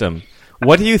your system.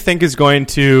 What do you think is going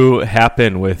to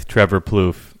happen with Trevor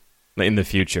Plouffe in the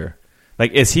future?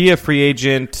 Like, is he a free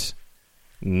agent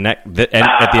at the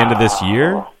end of this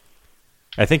year?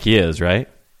 I think he is, right?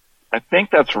 I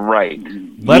think that's right.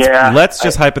 Let's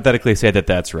just hypothetically say that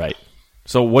that's right.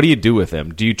 So what do you do with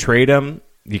him? Do you trade him?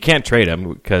 You can't trade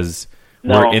him because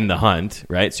we're in the hunt,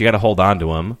 right? So you got to hold on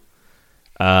to him.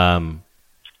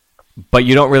 But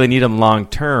you don't really need him long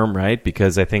term, right?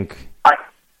 Because I think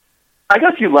I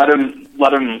guess you let him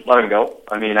go.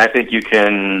 I mean, I think you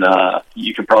can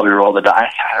probably roll the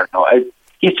dice. I don't know.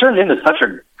 He's turned into such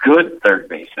a good third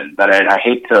baseman that I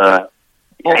hate to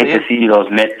see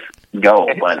those mitts go.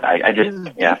 But I just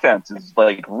his defense is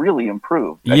like really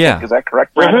improved. I yeah, think. Is that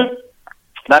correct, Brandon? Mm-hmm.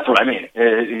 That's what I mean.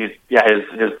 His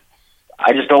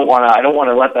I just don't want to. I don't want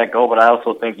to let that go. But I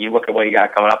also think you look at what you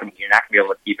got coming up, and you're not going to be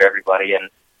able to keep everybody. And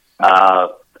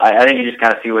I think you just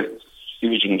kind of see what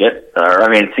you can get,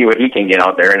 see what he can get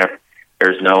out there. And if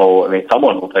there's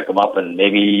someone will pick him up, and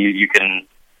maybe you can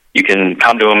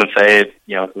come to him and say,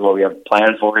 this is what we have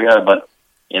plans for you. But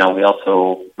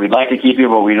we'd like to keep you,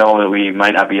 but we know that we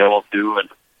might not be able to, and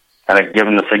kind of give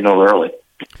him the signal early.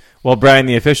 Well, Brian,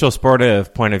 the official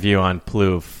sportive point of view on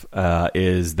Plouffe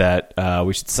is that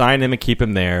we should sign him and keep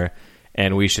him there,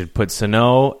 and we should put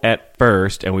Sano at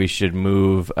first, and we should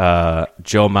move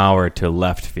Joe Mauer to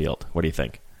left field. What do you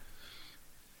think?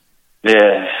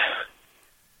 Yeah,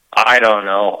 I don't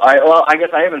know. I guess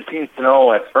I haven't seen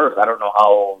Sano at first. I don't know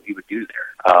how he would do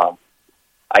there.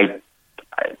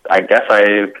 I guess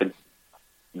I could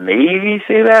maybe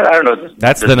say that. I don't know.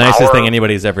 That's the nicest thing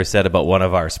anybody's ever said about one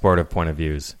of our sportive point of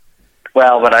views.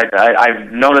 Well, but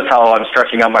I've noticed how I'm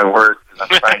stretching out my words because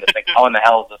I'm trying to think, how in the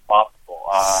hell is this possible?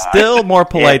 Still more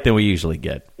polite than we usually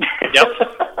get. Yep.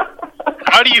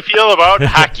 How do you feel about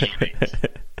hockey?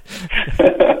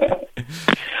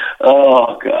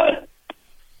 Oh, God.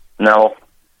 No.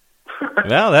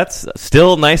 Well, that's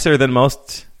still nicer than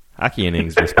most hockey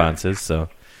innings responses. So,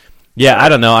 yeah, I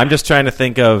don't know. I'm just trying to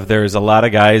think of, there's a lot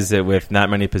of guys with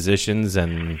not many positions,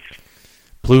 and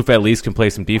Plouffe at least can play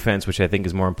some defense, which I think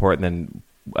is more important than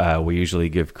we usually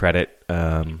give credit,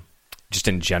 just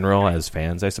in general as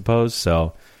fans, I suppose.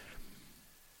 So,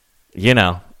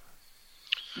 Yeah,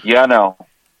 no.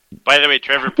 By the way,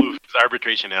 Trevor Plouffe is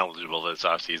arbitration eligible this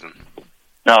offseason.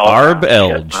 No.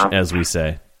 Arb-elge, as we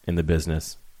say in the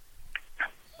business.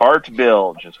 Art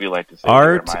bilge, as we like to say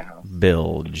here at my house.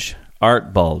 Bilge.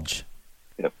 Art bulge.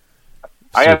 Yep.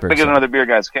 I have to get another beer,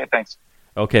 guys. Okay, thanks.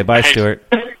 Okay, bye, Stuart.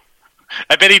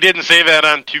 I bet he didn't say that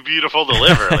on Too Beautiful to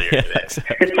Live earlier today.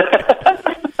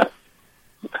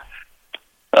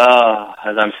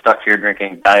 As I'm stuck here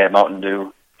drinking Diet Mountain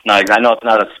Dew. I know it's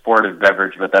not a sportive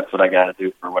beverage, but that's what I got to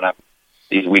do for when I'm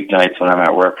these weeknights when I'm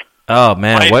at work. Oh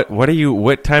man,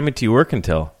 what time do you work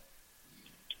until?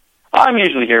 I'm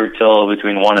usually here till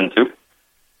between 1 and 2.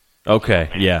 Okay,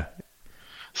 yeah.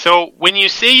 So when you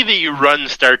say that you run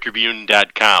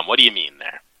StarTribune.com, what do you mean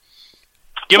there?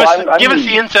 Give us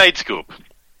the inside scoop.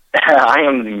 I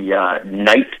am the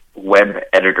night web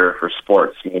editor for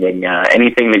sports, meaning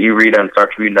anything that you read on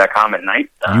StarTribune.com at night,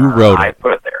 you wrote it. I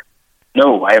put it there.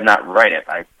 No, I have not written it.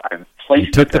 I've placed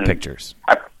you took it the pictures.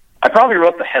 I probably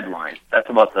wrote the headline. That's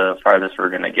about the farthest we're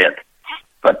going to get.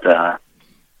 But,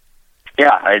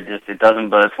 it doesn't,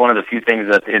 but it's one of the few things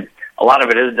that a lot of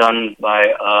it is done by,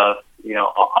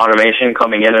 automation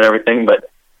coming in and everything, but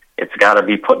it's got to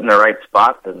be put in the right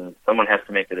spot, and someone has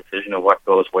to make the decision of what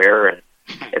goes where, and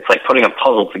it's like putting a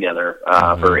puzzle together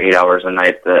for 8 hours a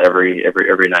night every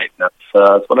night. That's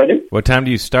what I do. What time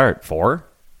do you start? 4?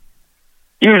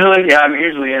 Usually, I'm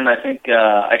usually in. I think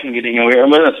I can get in.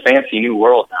 I'm in this fancy new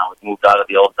world now. We've moved out of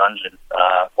the old dungeon,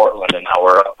 Portland, and now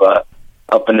we're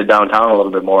up into downtown a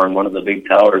little bit more in one of the big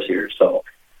towers here. So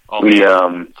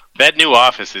that new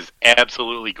office is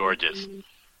absolutely gorgeous.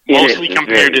 Mostly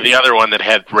compared to the other one that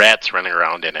had rats running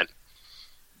around in it.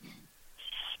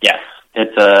 Yes,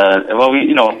 it's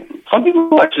some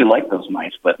people actually like those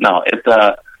mice, but no, it's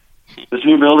this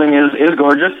new building is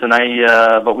gorgeous, and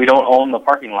but we don't own the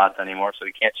parking lots anymore, so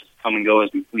we can't just come and go as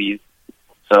we please.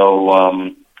 So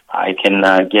I can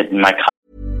get in my car.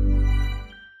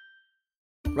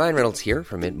 Ryan Reynolds here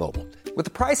from Mint Mobile. With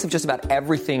the price of just about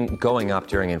everything going up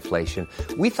during inflation,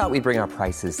 we thought we'd bring our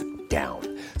prices down.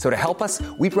 So to help us,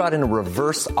 we brought in a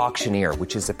reverse auctioneer,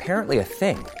 which is apparently a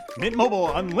thing. Mint Mobile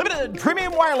Unlimited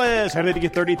Premium Wireless. How to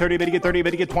get 30, 30, bit to get 30,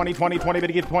 bit to get 20, 20, 20, bit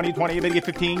to get 20, 20, bit to get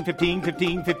 15, 15,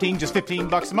 15, 15, just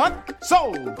 $15 a month?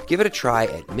 Sold! Give it a try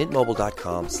at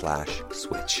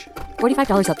mintmobile.com/switch.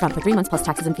 $45 up front for 3 months plus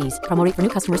taxes and fees. Promo rate for new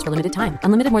customers for limited time.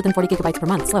 Unlimited more than 40 gigabytes per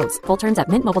month. Slows full terms at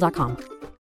mintmobile.com.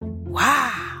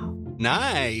 Wow.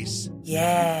 Nice.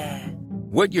 Yeah.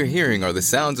 What you're hearing are the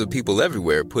sounds of people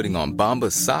everywhere putting on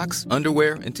Bombas socks,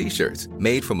 underwear, and T-shirts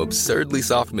made from absurdly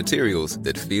soft materials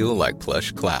that feel like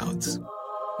plush clouds.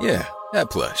 Yeah, that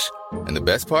plush. And the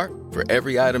best part? For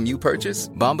every item you purchase,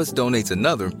 Bombas donates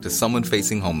another to someone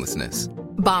facing homelessness.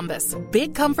 Bombas.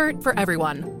 Big comfort for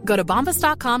everyone. Go to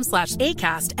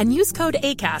bombas.com/ACAST and use code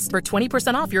ACAST for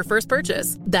 20% off your first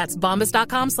purchase. That's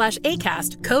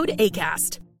bombas.com/ACAST. Code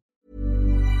ACAST.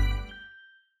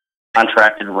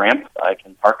 Contracted ramp. I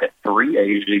can park at 3. I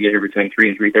usually get here between 3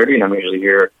 and 3:30, and I'm usually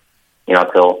here,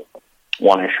 till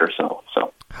 1-ish or so.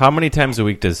 So. How many times a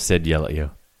week does Sid yell at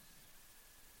you?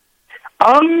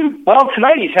 Well,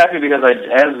 tonight he's happy because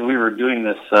as we were doing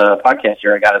this podcast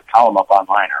here, I got his column up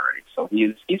online already, so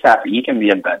he's happy. He can be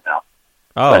in bed now.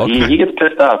 Oh, but okay. He gets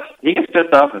pissed off. He gets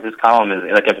pissed off if his column is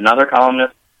if another column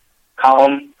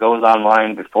goes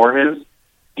online before his,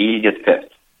 he gets pissed.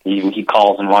 He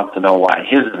calls and wants to know why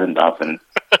his isn't up, and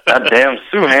that damn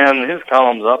Suhan, his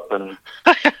column's up, and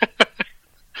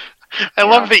I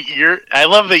love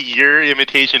that your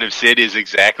imitation of Sid is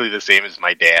exactly the same as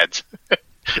my dad's.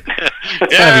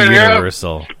 It's kind of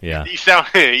universal. Yeah. He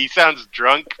sounds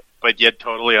drunk, but yet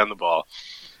totally on the ball.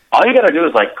 All you gotta do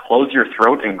is close your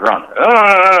throat and grunt.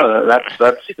 That's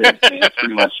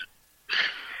pretty much.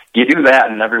 You do that,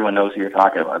 and everyone knows who you're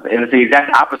talking about. And it's the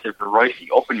exact opposite for Royce. You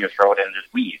open your throat and just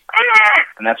wheeze,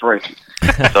 and that's Royce.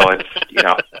 So it's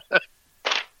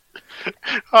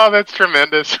Oh, that's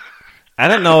tremendous. I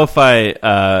don't know if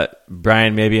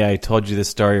Brian, maybe I told you this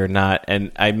story or not,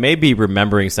 and I may be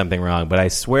remembering something wrong, but I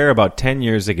swear about 10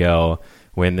 years ago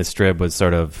when the Strib was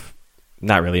sort of,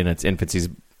 not really in its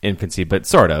infancy, but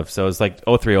sort of, so it was like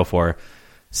 03, 04,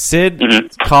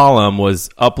 Sid's column was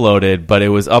uploaded, but it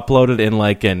was uploaded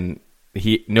in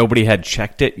nobody had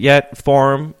checked it yet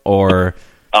form, or...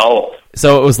 Oh.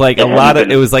 So it was like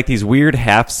it was like these weird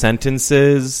half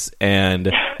sentences and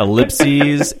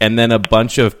ellipses and then a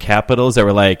bunch of capitals that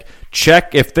were like,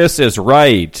 check if this is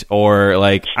right, or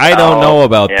I don't know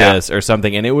about this or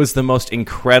something. And it was the most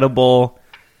incredible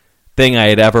thing I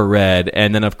had ever read.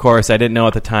 And then, of course, I didn't know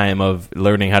at the time of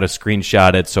learning how to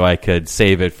screenshot it so I could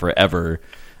save it forever.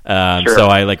 Sure. So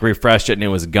I refreshed it and it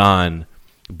was gone.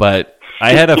 But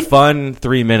I had a fun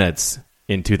 3 minutes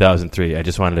in 2003. I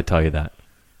just wanted to tell you that.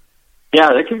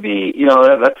 Yeah, it can be,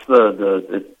 that's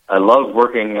I love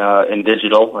working in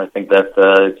digital. I think that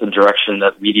it's the direction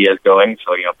that media is going.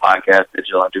 So, podcast,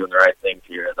 digital, I'm doing the right thing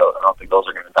here. I don't think those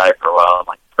are going to die for a while.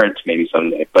 Print maybe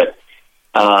someday. But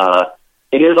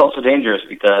it is also dangerous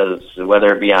because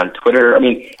whether it be on Twitter, I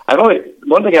mean,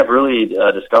 one thing I've really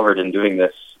discovered in doing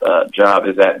this job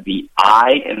is that the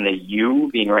I and the U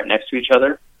being right next to each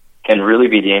other can really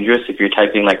be dangerous if you're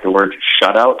typing like the word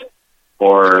shutout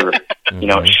or,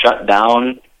 shut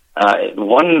down.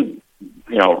 One,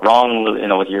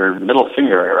 wrong, with your middle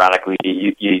finger, ironically,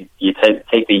 you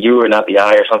take the U or not the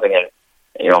I or something, and,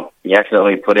 you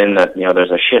accidentally put in that,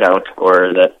 there's a shit out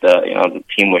or that, the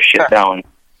team was shit down.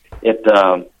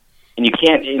 And you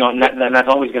can't, and that's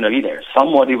always going to be there.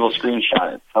 Somebody will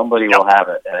screenshot it. Somebody will have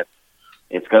it, and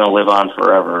it's going to live on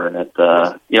forever. And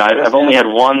I've only had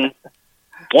one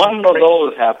of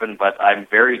those happen, but I'm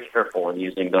very careful in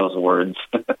using those words.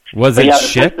 Was it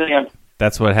shit?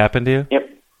 That's what happened to you? Yep.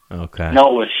 Okay.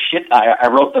 No, it was shit. I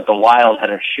wrote that the Wild had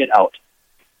a shit out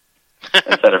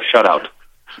instead of shutout.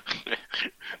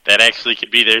 That actually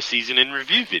could be their season in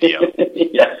review video.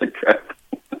 Yes, correct.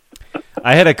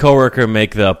 I had a coworker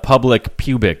make the public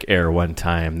pubic error one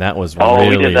time. That was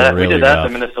really, we did that. really We did that rough.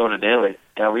 at the Minnesota Daily.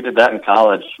 Yeah, we did that in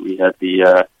college. We had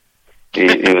the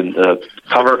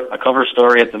cover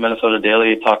story at the Minnesota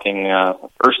Daily, talking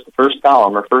first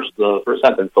column or first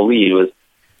sentence. The lead was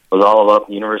all about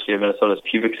the University of Minnesota's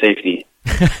pubic safety.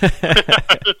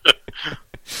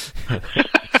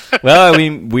 Well, I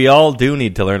mean, we all do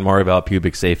need to learn more about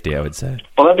pubic safety, I would say.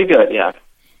 Well, that'd be good. Yeah.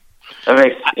 That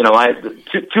makes,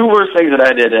 two worst things that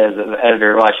I did as an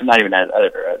editor, well, actually not even as an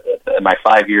editor, in my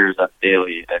 5 years at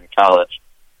Daily in college,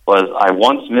 was I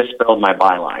once misspelled my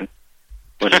byline,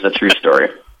 which is a true story.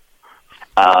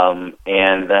 And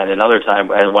then another time,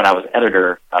 when I was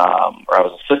editor, or I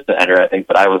was assistant editor, I think,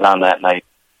 but I was on that night,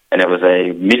 and it was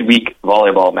a midweek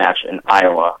volleyball match in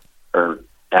Iowa, or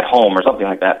at home, or something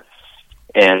like that.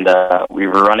 And we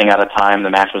were running out of time,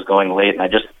 the match was going late, and I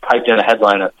just typed in a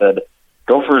headline that said,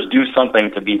 "Gophers do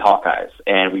something to beat Hawkeyes,"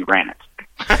 and we ran it.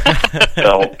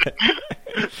 So,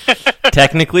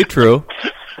 technically true.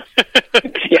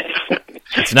 Yes.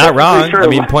 It's not wrong. True. I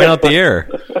mean, point out the error.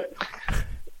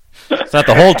 It's not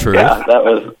the whole truth. Yeah,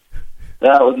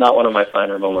 that was not one of my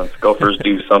finer moments. Gophers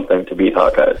do something to beat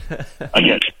Hawkeyes.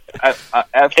 Again,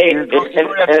 you're going to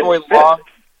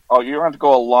have to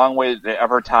go a long way to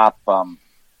ever top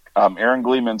Aaron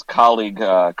Gleeman's colleague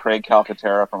Craig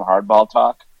Calcaterra from Hardball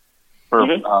Talk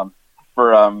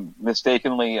for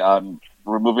mistakenly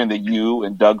removing the U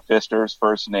in Doug Fister's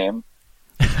first name.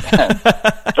 Putting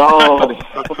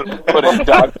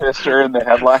Doug Fister in the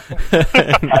headline.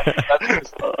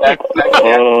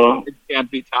 That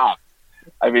can't be topped.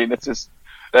 I mean, that's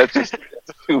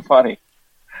too funny.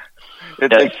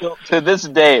 To this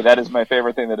day, that is my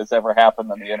favorite thing that has ever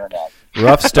happened on the internet.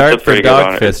 Rough start for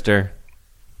Dog Fister.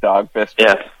 Dog Fister.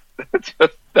 Yes.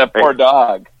 Just that poor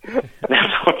dog.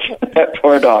 That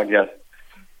poor dog, yes.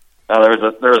 There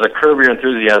was a Curb Your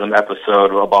Enthusiasm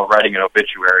episode about writing an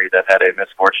obituary that had a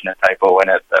misfortunate typo in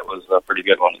it. That was a pretty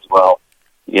good one as well.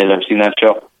 You guys ever seen that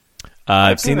show?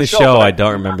 I've seen the show. I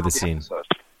don't remember the scene.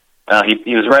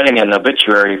 He was writing an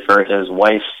obituary for his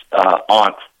wife's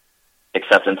aunt,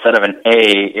 except instead of an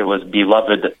A, it was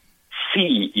beloved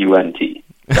C-U-N-T.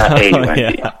 Not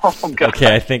A-U-N-T. Yeah. Oh, God.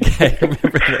 Okay, I think I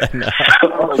remember that now.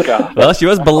 Oh, God. Well, she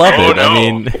was beloved. Oh, no. I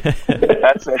mean,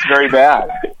 that's very bad.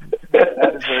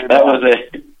 That is very bad.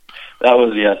 That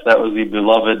was the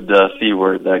beloved C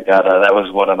word that got. That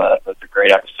was one of the. That's a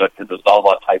great episode because it was all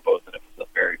about typos, and it was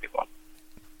a very good one.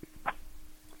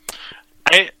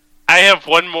 I have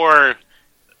one more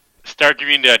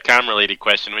StarTribune.com related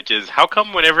question, which is how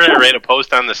come whenever I write a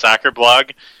post on the soccer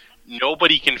blog,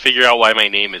 nobody can figure out why my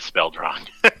name is spelled wrong?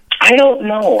 I don't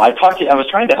know. I was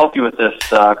trying to help you with this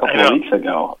a couple of weeks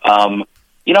ago.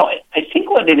 I think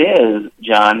what it is,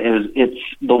 John, is it's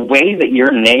the way that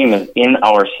your name is in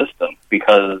our system.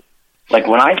 Because, like,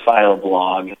 when I file a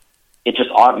blog, it just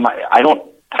I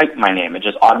don't type my name; it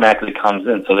just automatically comes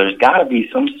in. So there's got to be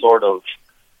some sort of,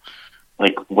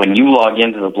 like, when you log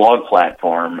into the blog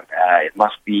platform, it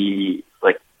must be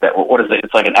like that. What is it?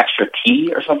 It's like an extra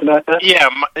T or something like that. Yeah,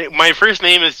 my first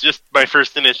name is just my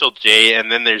first initial J,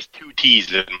 and then there's two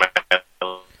T's in my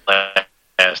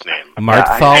last name.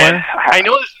 Markthaler? I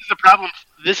know this is a problem.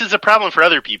 This is a problem for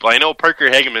other people. I know Parker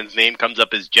Hageman's name comes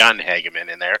up as John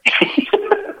Hageman in there.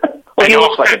 Well, he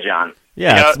looks like a John.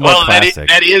 Yeah, it's more classic.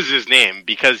 That is his name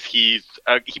because he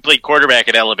played quarterback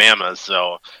at Alabama,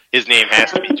 so his name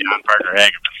has to be John Parker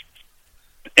Hageman.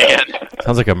 And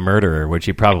sounds like a murderer, which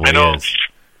he probably is.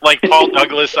 Like Paul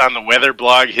Douglas on the weather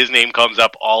blog, his name comes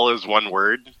up all as one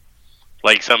word.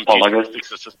 Like some Paul Douglas?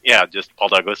 Yeah, just Paul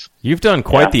Douglas. You've done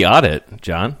quite the audit,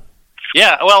 John.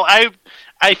 Yeah, well,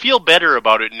 I feel better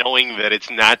about it knowing that it's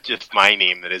not just my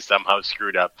name that is somehow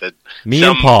screwed up. That me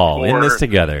and Paul in this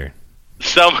together.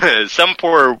 some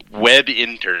poor web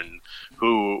intern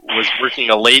who was working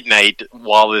a late night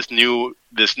while this new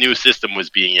system was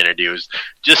being introduced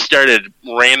just started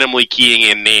randomly keying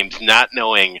in names, not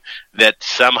knowing that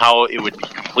somehow it would be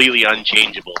completely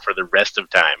unchangeable for the rest of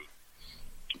time.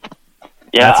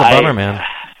 Yeah, that's a bummer, man.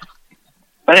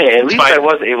 But hey, at least I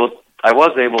was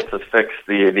able to fix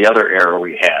the other error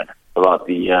we had about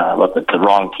the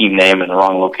wrong team name and the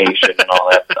wrong location and all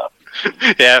that stuff.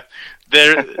 Yeah,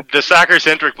 the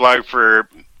soccer-centric blog for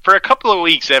a couple of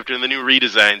weeks after the new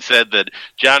redesign said that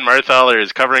John Marthaler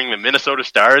is covering the Minnesota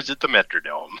Stars at the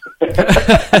Metrodome.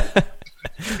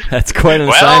 That's quite an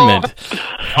assignment.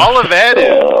 All of that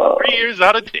is 3 years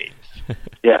out of date.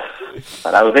 Yes,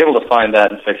 but I was able to find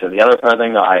that and fix it. The other part of the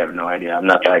thing, though, I have no idea. I'm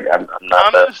not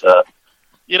that.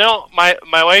 You know, my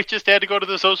wife just had to go to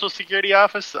the Social Security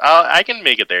office. I can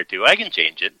make it there too. I can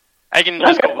change it. I can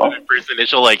just go with my first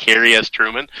initial, like Harry S.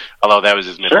 Truman, although that was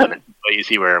his middle name. But you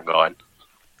see where I'm going.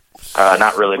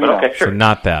 Not really, but okay, sure. So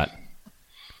not that.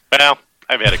 Well,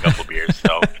 I've had a couple beers,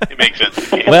 so it makes sense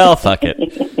to me. Well, fuck it.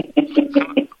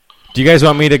 Do you guys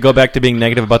want me to go back to being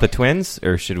negative about the Twins,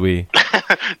 or should we?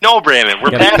 No, Brandon,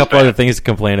 we're got past a couple that. other things to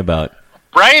complain about.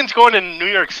 Brian's going to New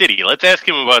York City. Let's ask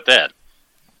him about that.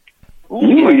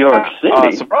 New York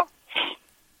City?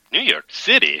 New York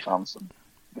City?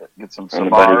 Get some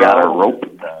Anybody got a rope?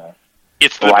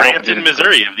 It's the Branson,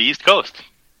 Missouri of the East Coast.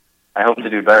 I hope to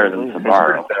do better than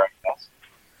Sabaro.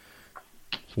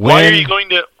 Why are you going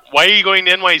to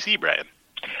NYC, Brian?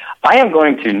 I am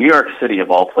going to New York City,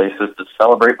 of all places, to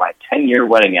celebrate my 10-year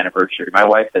wedding anniversary. My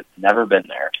wife has never been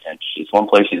there, and it's one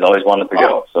place she's always wanted to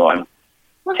go. So I'm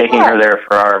taking her there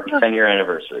for our 10-year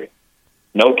anniversary.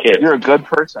 No kids. You're a good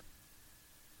person.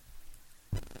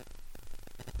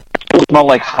 It smells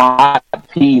like hot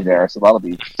pee there, so that'll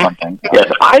be something.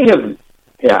 Yes, I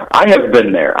have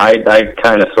been there. I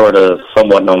kind of sort of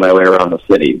somewhat know my way around the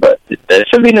city, but it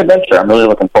should be an adventure. I'm really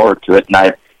looking forward to it, and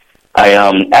I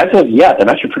as of yet, I'm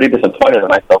actually pretty disappointed in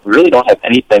myself. We really don't have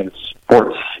anything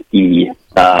sports-y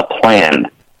planned.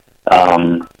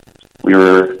 We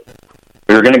were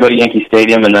going to go to Yankee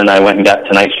Stadium, and then I went and got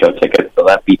Tonight Show tickets, so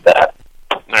that beat that.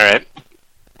 All right.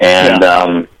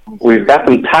 And we've got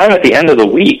some time at the end of the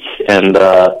week, and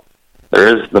the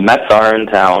Mets are in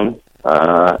town.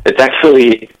 It's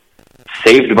actually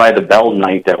Saved by the Bell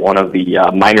night at one of the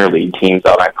minor league teams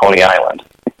out on Coney Island.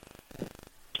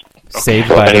 Saved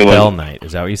by the Bell night.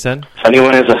 Is that what you said? If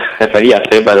anyone is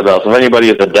Saved by the Bell. So if anybody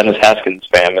is a Dennis Haskins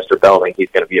fan, Mr. Belding, he's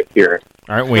going to be up here.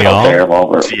 Aren't we all?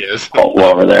 He is.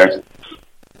 Over there.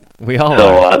 We all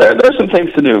are. There's some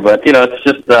things to do, but it's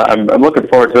just I'm looking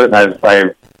forward to it.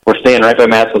 And we're staying right by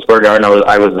Madison Square Garden.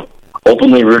 I was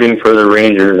openly rooting for the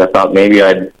Rangers. I thought maybe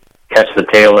I'd catch the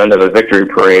tail end of a victory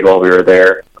parade while we were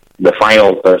there. The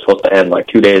finals are supposed to end like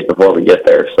 2 days before we get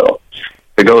there, so.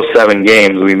 To go 7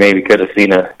 games, we maybe could have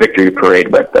seen a victory parade,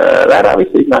 but that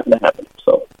obviously is not going to happen.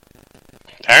 So,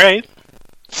 all right.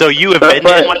 So you have been to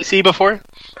NYC before?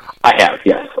 I have,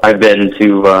 yes. I've been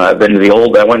to the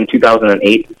old. I went in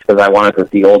 2008 because I wanted to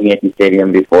see old Yankee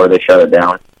Stadium before they shut it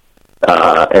down.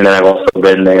 And then I've also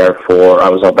been there I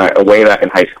was way back in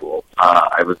high school.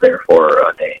 I was there for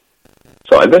a day.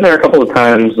 So I've been there a couple of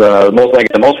times.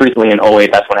 Most recently in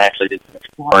 2008. That's when I actually did some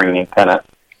exploring and kind of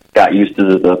got used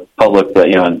to the public,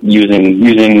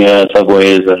 using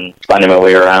subways and finding my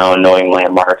way around, knowing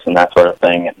landmarks and that sort of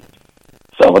thing. And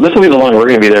so, but this will be the one we're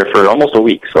going to be there for almost a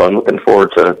week. So I'm looking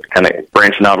forward to kind of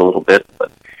branching out a little bit.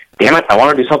 But damn it, I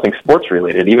want to do something sports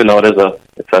related, even though it's a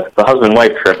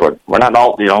husband-wife trip. We're not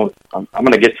all, I'm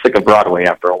going to get sick of Broadway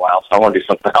after a while, so I want to do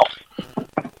something else.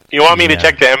 You want me to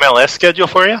check the MLS schedule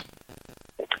for you?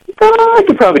 I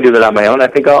could probably do that on my own. I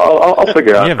think I'll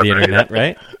figure it out. You have the internet,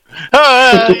 right?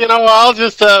 I'll take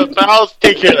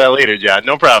care of that later, John.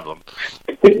 No problem.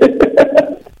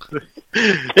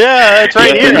 Yeah, it's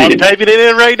right here. I'm typing it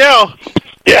in right now.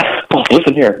 Yeah. Oh,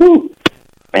 listen here. Woo.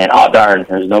 Man, darn.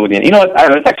 There's nobody in. You know what?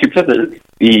 It's actually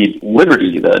the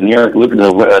Liberty, the New York Liberty,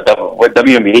 the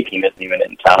WNBA team isn't even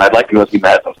in town. I'd like to go see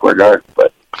Madison Square Garden,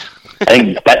 but I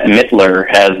think Bette Midler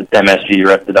has MSG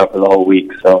rested up for the whole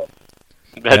week, so.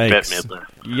 Bette Midler.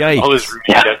 Yikes. All those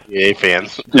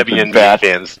WNBA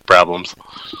fans problems.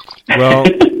 Well,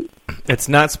 it's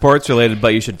not sports related,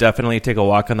 but you should definitely take a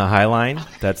walk on the High Line.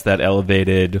 That's that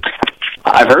elevated.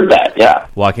 I've heard that, yeah.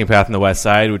 Walking path on the west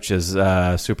side, which is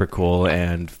super cool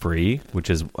and free, which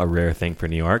is a rare thing for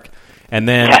New York. And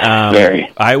then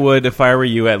I would, if I were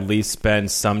you, at least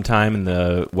spend some time in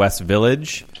the West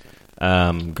Village,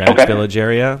 Greenwich Village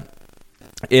area.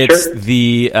 It's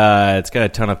it's got a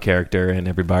ton of character, and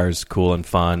every bar is cool and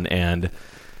fun. And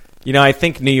I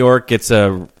think New York gets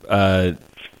a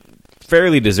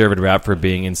fairly deserved rap for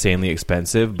being insanely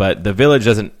expensive, but the Village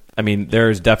doesn't. I mean,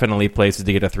 there's definitely places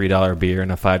to get a $3 beer and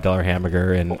a $5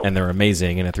 hamburger, and they're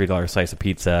amazing, and a $3 slice of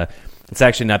pizza. It's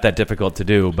actually not that difficult to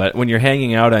do. But when you're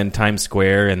hanging out on Times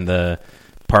Square and the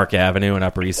Park Avenue and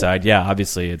Upper East Side, yeah,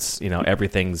 obviously it's,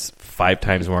 everything's 5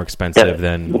 times more expensive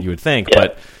than you would think. Yeah.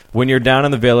 But when you're down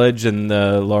in the Village and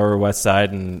the Lower West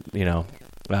Side and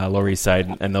Lower East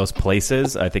Side and those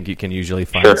places, I think you can usually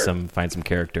find some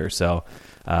character. So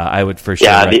I would for sure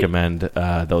recommend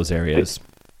those areas.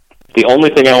 The only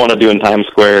thing I want to do in Times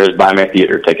Square is buy my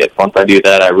theater tickets. Once I do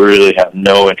that, I really have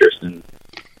no interest in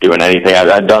doing anything.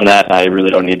 I've done that, and I really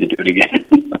don't need to do it again.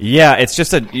 Yeah, it's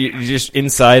just you're just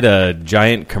inside a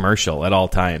giant commercial at all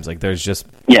times. Like there's just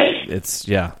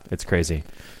it's crazy.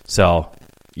 So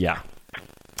yeah.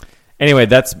 Anyway,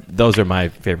 those are my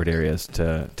favorite areas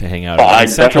to hang out in.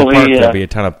 Central Park, there'll be a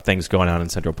ton of things going on in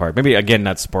Central Park. Maybe again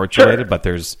not sports related, but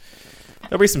there'll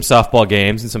be some softball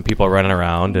games and some people running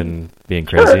around and being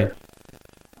crazy.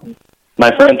 My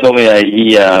friend told me that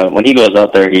he, when he goes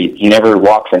out there, he never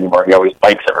walks anymore. He always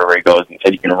bikes everywhere he goes. And he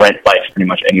said you can rent bikes pretty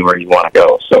much anywhere you want to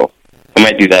go. So I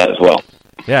might do that as well.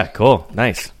 Yeah, cool,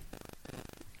 nice.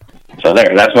 So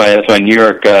that's my New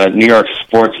York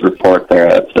sports report there.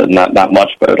 It's not much,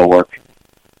 but it'll work.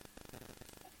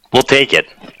 We'll take it.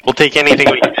 We'll take anything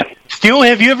we can. Stu,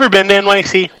 have you ever been to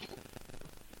NYC?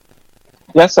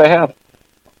 Yes, I have.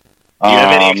 Do you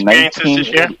have any experiences to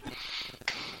share?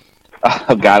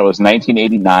 Oh, God, it was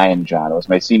 1989, John. It was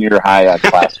my senior high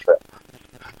class trip.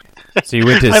 So you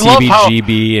went to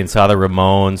CBGB and saw the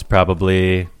Ramones,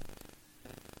 probably?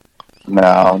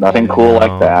 No, nothing cool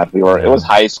like that. It was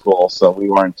high school, so we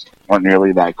weren't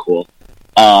nearly that cool.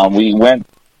 We went.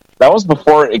 That was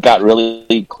before it got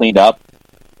really cleaned up.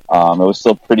 It was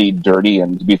still pretty dirty,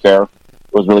 and to be fair,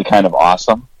 it was really kind of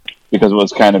awesome because it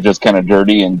was kind of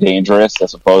dirty and dangerous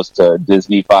as opposed to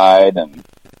Disney-fied and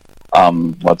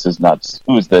what's his nuts?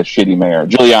 Who was the shitty mayor?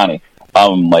 Giuliani.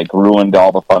 Ruined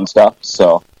all the fun stuff.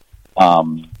 So,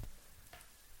 I'm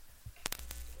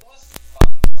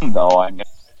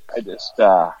just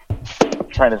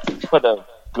trying to put a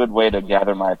good way to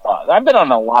gather my thoughts. I've been on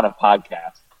a lot of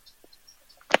podcasts.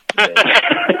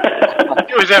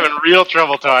 He was having real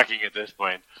trouble talking at this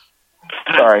point.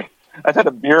 Sorry. I've had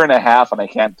a beer and a half and I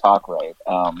can't talk right.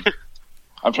 I'm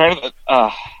trying to...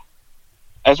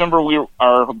 I just remember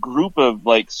our group of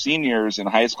seniors in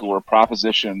high school were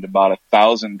propositioned about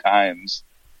 1,000 times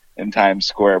in Times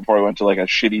Square before we went to a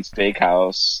shitty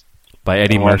steakhouse. By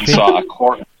Eddie Murphy? Not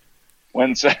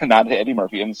Eddie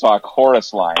Murphy, and saw a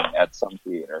chorus line at some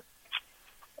theater.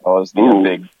 That was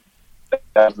the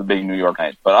big New York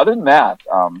night. But other than that,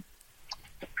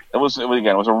 it was a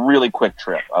really quick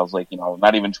trip. I was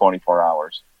not even 24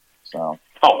 hours. So.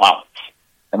 Oh wow!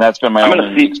 And that's been my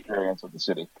only experience with the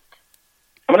city.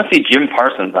 I'm going to see Jim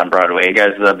Parsons on Broadway. You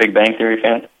guys a Big Bang Theory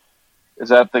fan? Is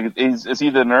he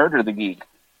the nerd or the geek?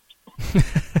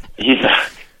 He's a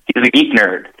geek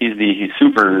nerd. He's the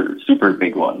super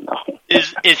big one.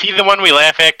 Is he the one we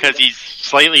laugh at because he's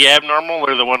slightly abnormal,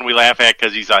 or the one we laugh at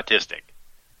because he's autistic?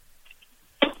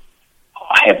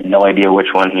 I have no idea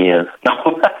which one he is.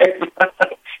 No,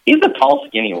 he's the tall,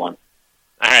 skinny one.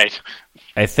 All right.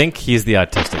 I think he's the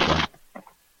autistic one.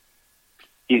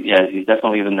 He's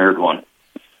definitely the nerd one.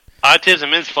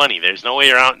 Autism is funny. There's no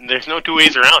way around. There's no two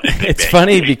ways around it. It's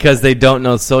funny because they don't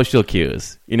know social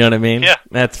cues. You know what I mean? Yeah.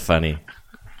 That's funny.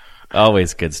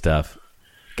 Always good stuff.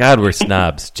 God, we're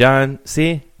snobs. John,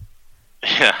 see?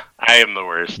 Yeah, I am the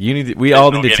worst. We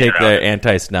all need to take the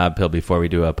anti-snob pill before we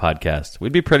do a podcast.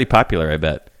 We'd be pretty popular, I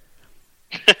bet.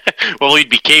 Well, we'd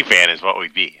be K-fan is what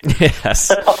we'd be.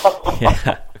 Yes.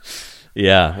 Yeah.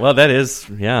 Yeah. Well, that is,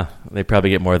 they probably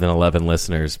get more than 11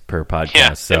 listeners per podcast.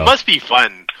 Yeah, so. It must be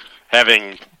fun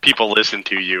having people listen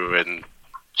to you and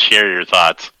share your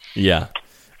thoughts. Yeah.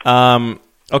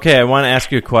 Okay, I want to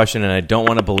ask you a question, and I don't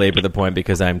want to belabor the point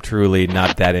because I'm truly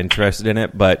not that interested in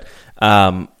it, but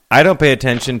I don't pay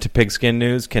attention to pigskin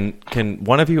news. Can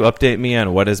one of you update me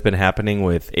on what has been happening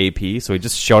with AP? So he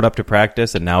just showed up to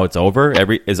practice, and now it's over?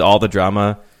 Is all the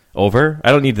drama over?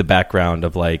 I don't need the background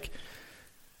of, Oh, I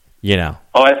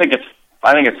think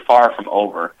it's far from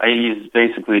over. He's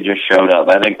basically just showed up.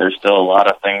 I think there's still a lot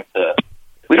of things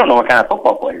we don't know what kind of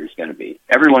football player he's going to be.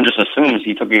 Everyone just assumes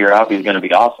he took a year off, he's going to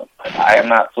be awesome. I am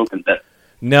not so convinced.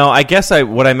 No, I guess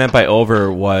what I meant by over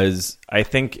was, I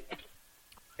think,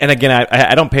 and again,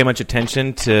 I don't pay much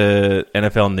attention to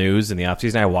NFL news in the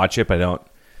offseason. I watch it, but I don't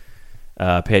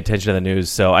pay attention to the news.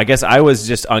 So I guess I was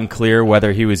just unclear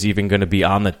whether he was even going to be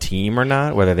on the team or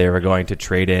not, whether they were going to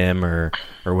trade him or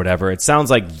whatever. It sounds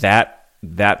like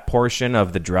that portion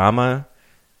of the drama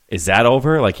Is that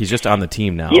over? Like, he's just on the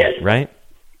team now, right?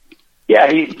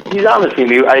 Yeah, he's on the team.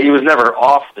 He was never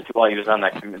off the team while he was on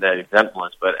that exempt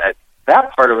list. But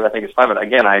that part of it, I think, is fine. But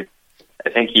again, I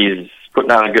think he's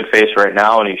putting on a good face right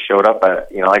now, and he showed up.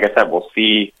 Like I said, we'll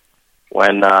see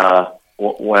when the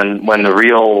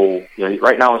real.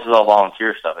 Right now, this is all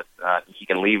volunteer stuff. He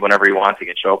can leave whenever he wants. He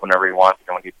can show up whenever he wants.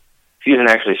 When the season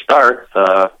actually starts,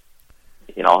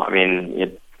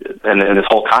 and this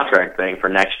whole contract thing for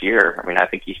next year, I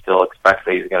think he still expects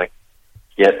that he's going to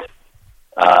get,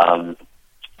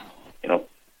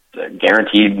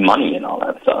 guaranteed money and all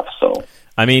that stuff. So,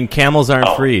 Camels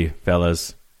aren't free,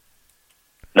 fellas.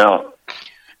 No.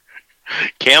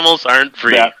 Camels aren't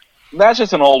free. Yeah. That's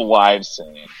just an old wives'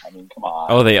 saying. Come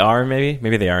on. Oh, they are, maybe?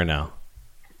 Maybe they are now.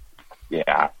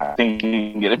 Yeah, I think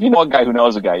you can get, if you know a guy who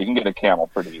knows a guy, you can get a camel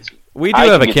pretty easy. We do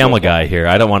have a camel guy here.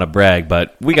 I don't want to brag,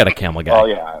 but we got a camel guy. Oh,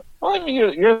 yeah. Well,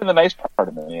 you're in the nice part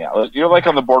of Minneapolis. You're like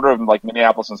on the border of like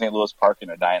Minneapolis and St. Louis Park in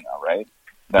Edina, right?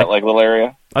 That little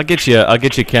area. I'll get you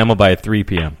a camel by 3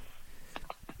 p.m.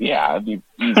 Yeah, it'd be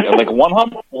easy. Like a one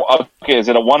hump. Okay, is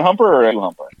it a one humper or a two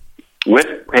humper?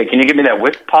 Hey, can you give me that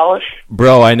whip polish?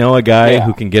 Bro, I know a guy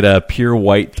who can get a pure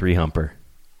white 3-humper.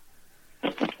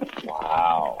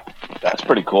 Wow. That's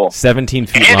pretty cool. 17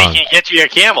 feet long. And he can get you a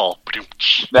camel.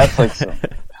 That's like some...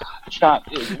 John,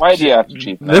 why do you have to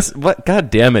cheat that? What? God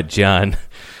damn it, John.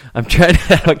 I'm trying to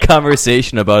have a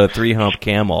conversation about a 3-hump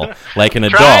camel, like an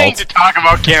adult. Trying to talk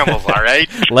about camels, all right?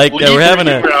 Like Stu and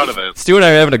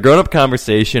I are having a grown-up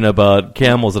conversation about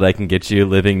camels that I can get you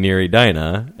living near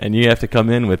Edina, and you have to come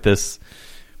in with this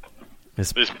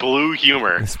blue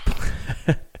humor.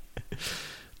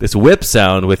 This whip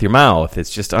sound with your mouth.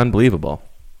 It's just unbelievable.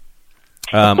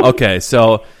 Okay,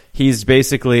 so he's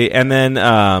basically... And then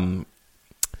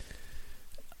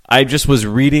I just was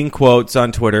reading quotes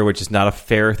on Twitter, which is not a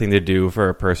fair thing to do for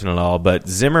a person at all, but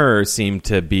Zimmer seemed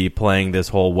to be playing this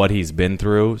whole what he's been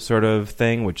through sort of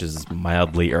thing, which is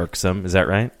mildly irksome. Is that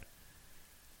right?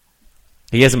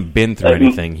 He hasn't been through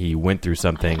anything. He went through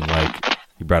something like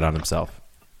he brought on himself.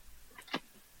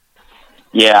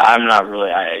 Yeah, I'm not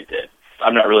really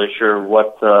sure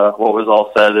what was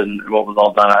all said and what was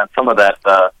all done. Some of that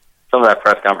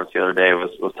press conference the other day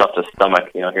was tough to stomach.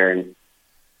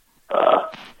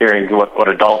 Hearing what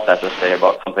adults have to say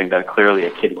about something that clearly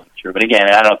a kid went through. But again,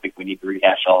 I don't think we need to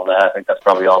rehash all that. I think that's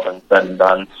probably all been said and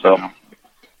done. So,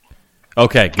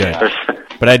 okay, good.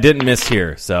 But I didn't miss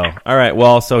here. So, all right.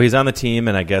 Well, so he's on the team,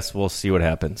 and I guess we'll see what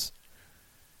happens.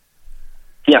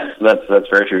 Yes, that's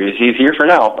very true. He's here for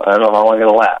now. I don't know how long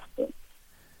it'll last. But.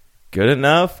 Good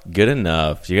enough. Good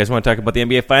enough. You guys want to talk about the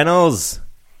NBA Finals?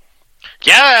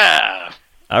 Yeah.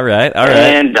 All right.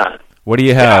 And done. What do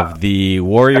you have? The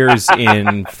Warriors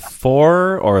in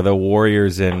 4 or the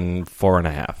Warriors in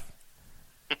 4.5?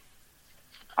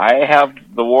 I have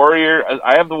the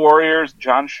Warriors.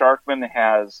 John Sharkman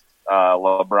has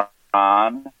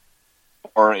LeBron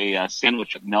or a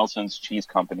sandwich at Nelson's Cheese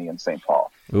Company in St.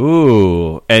 Paul.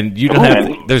 Ooh, and you don't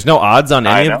have. There's no odds on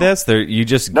any of this. You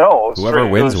just whoever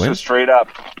wins wins. Straight up.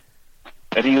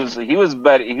 And he was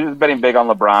betting big on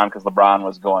LeBron because LeBron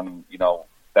was going,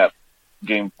 that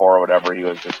game 4 or whatever. He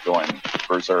was just going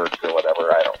berserk or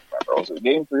whatever. I don't remember. Was it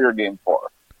game 3 or game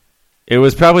 4? It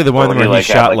was probably the one where he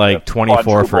shot like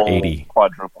 24 for 80.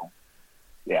 Quadruple.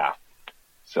 Yeah.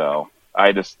 So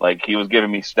I just he was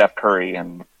giving me Steph Curry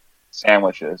and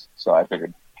sandwiches, so I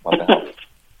figured, what the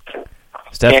hell?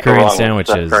 Steph Curry and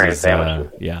sandwiches.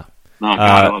 Yeah. Oh, God,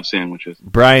 I love sandwiches.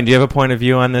 Brian, do you have a point of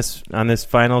view on this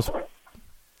finals?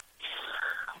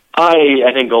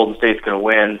 I think Golden State's going to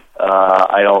win.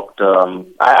 I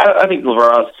think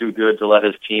LeBron's too good to let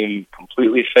his team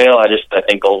completely fail. I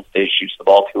think Golden State shoots the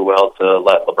ball too well to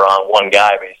let LeBron, one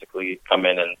guy, basically come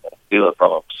in and steal it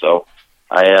from him. So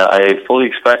I fully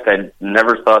expect. I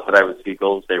never thought that I would see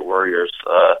Golden State Warriors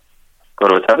go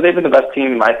to a tie. But they've been the best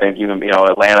team, I think. Even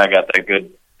Atlanta got that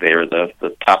good. They were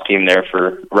the top team there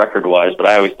for record-wise. But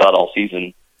I always thought all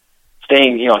season,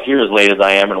 staying here as late as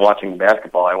I am and watching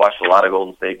basketball, I watched a lot of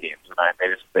Golden State games, and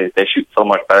they shoot so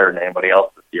much better than anybody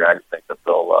else this year. I just think that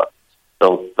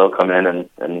they'll come in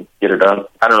and get it done.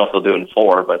 I don't know if they'll do it in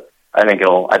 4, but I think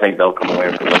they'll come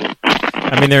away with it.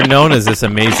 I mean, they're known as this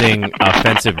amazing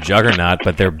offensive juggernaut,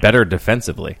 but they're better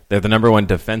defensively. They're the number 1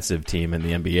 defensive team in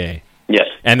the NBA. Yes.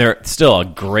 And they're still a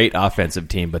great offensive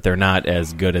team, but they're not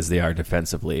as good as they are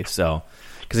defensively. So,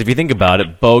 because if you think about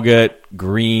it, Bogut,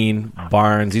 Green,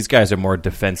 Barnes, these guys are more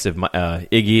defensive.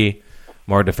 Iggy,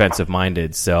 more defensive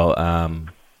minded. So,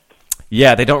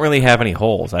 yeah, they don't really have any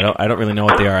holes. I don't really know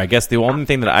what they are. I guess the only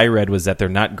thing that I read was that they're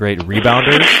not great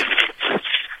rebounders,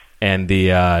 and the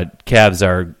Cavs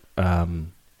are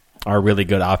are really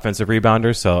good offensive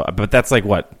rebounders. So, but that's like,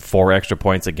 what, 4 extra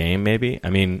points a game maybe? I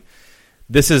mean,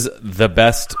 this is the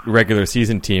best regular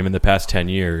season team in the past 10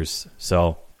 years.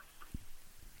 So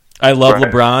I love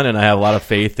LeBron, and I have a lot of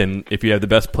faith in if you have the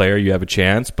best player, you have a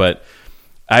chance. But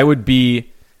I would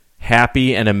be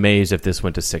happy and amazed if this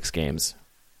went to 6 games.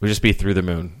 It would just be through the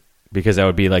moon, because that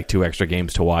would be like 2 extra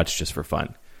games to watch just for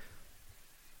fun.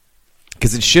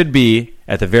 Because it should be,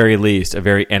 at the very least, a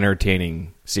very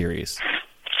entertaining series.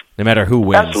 No matter who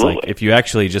wins. Absolutely. Like, if you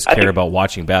actually just care about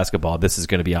watching basketball, this is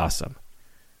going to be awesome.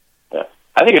 Yeah.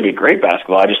 I think it'd be great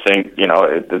basketball. I just think, we've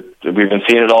been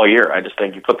seeing it all year. I just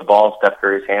think you put the ball in Steph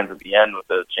Curry's hands at the end with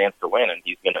a chance to win, and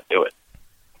he's going to do it.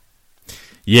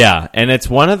 Yeah, and it's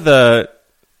one of the...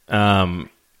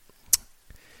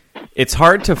 it's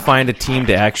hard to find a team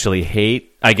to actually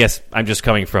hate. I guess I'm just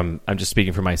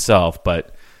speaking for myself,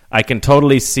 but I can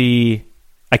totally see...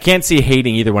 I can't see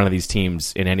hating either one of these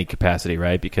teams in any capacity,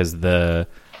 right? Because the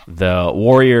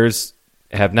Warriors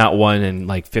have not won in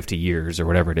like 50 years or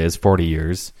whatever it is, 40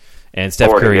 years. And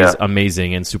Steph Curry is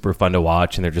amazing and super fun to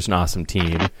watch, and they're just an awesome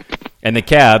team. And the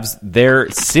Cavs, their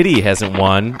city hasn't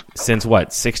won since,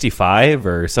 65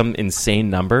 or some insane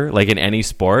number, like in any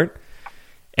sport.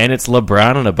 And it's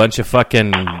LeBron and a bunch of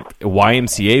fucking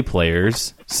YMCA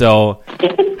players. So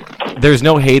there's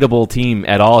no hateable team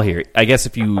at all here. I guess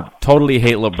if you totally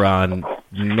hate LeBron,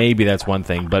 maybe that's one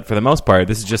thing. But for the most part,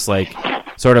 this is just like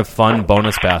sort of fun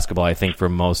bonus basketball, I think, for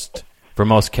most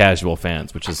casual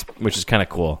fans, which is kind of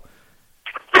cool.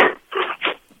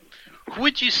 Who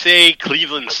would you say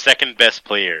Cleveland's second best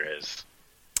player is?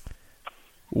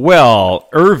 Well,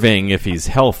 Irving, if he's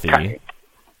healthy.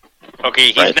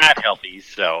 Okay, he's not healthy,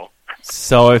 so.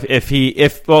 So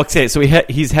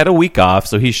he's had a week off,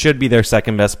 so he should be their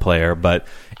second best player. But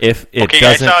if it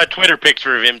doesn't, I saw a Twitter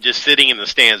picture of him just sitting in the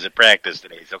stands at practice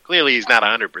today. So clearly, he's not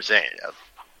 100%.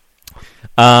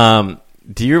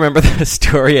 Do you remember the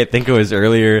story? I think it was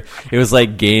earlier. It was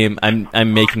like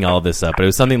I'm making all this up, but it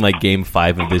was something like Game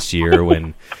 5 of this year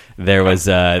when there was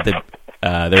there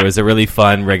was a really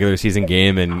fun regular season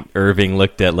game, and Irving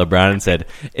looked at LeBron and said,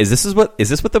 "Is this what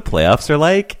the playoffs are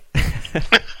like?"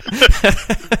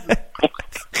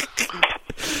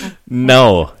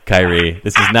 No, Kyrie,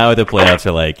 this is not what the playoffs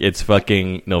are like. It's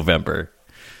fucking November.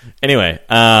 Anyway,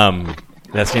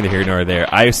 that's neither here nor there.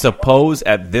 I suppose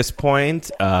at this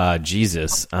point,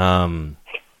 Jesus, I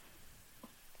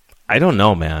don't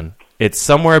know, man. It's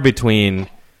somewhere between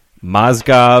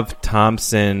Mozgov,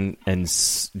 Thompson, and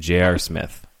J.R.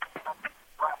 Smith.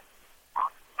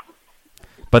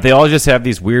 But they all just have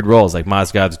these weird roles. Like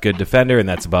Mozgov's good defender, and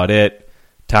that's about it.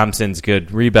 Thompson's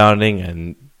good rebounding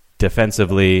and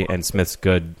defensively, and Smith's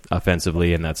good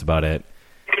offensively, and that's about it.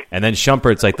 And then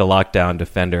Shumpert's like the lockdown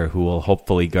defender who will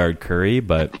hopefully guard Curry,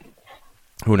 but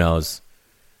who knows?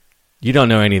 You don't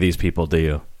know any of these people, do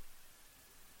you?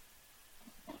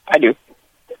 I do.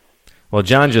 Well,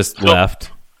 John just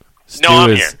left. No,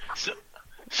 I'm here.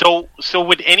 So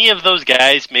would any of those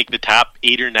guys make the top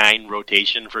 8 or 9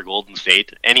 rotation for Golden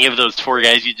State? Any of those 4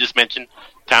 guys you just mentioned?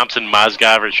 Thompson,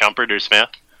 Mozgov, or Shumpert, or Smith?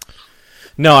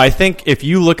 No, I think if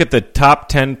you look at the top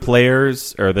 10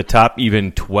 players, or the top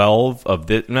even 12 of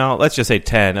this, no, let's just say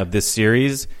 10 of this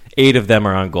series, 8 of them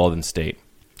are on Golden State.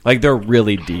 Like, they're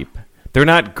really deep. They're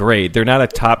not great. They're not a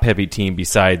top-heavy team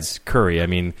besides Curry. I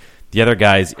mean, the other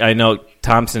guys, I know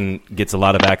Thompson gets a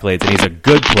lot of accolades, and he's a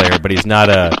good player, but he's not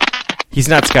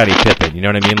Scottie Pippen. You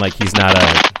know what I mean? Like, he's not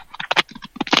a...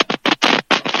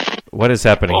 What is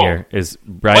happening here? Is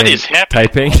Brian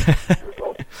typing?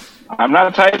 I'm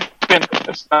not typing.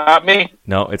 It's not me.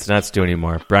 No, it's not Stu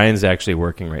anymore. Brian's actually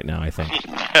working right now, I think.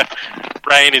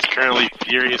 Brian is currently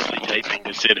furiously typing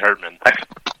to Sid Hartman.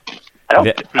 Who's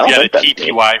got a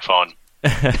TTY phone.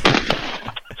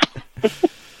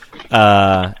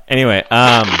 Anyway,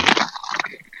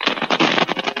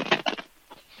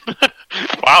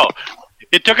 Wow.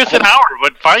 It took us an hour,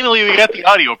 but finally we got the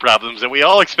audio problems that we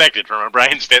all expected from a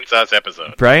Brian Stensas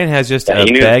episode. Brian has just a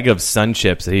bag of Sun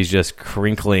Chips that he's just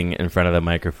crinkling in front of the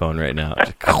microphone right now.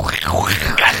 That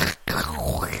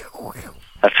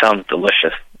sounds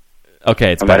delicious.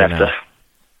 Okay, it's better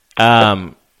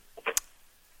now.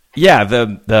 Yeah,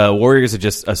 the Warriors are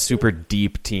just a super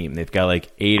deep team. They've got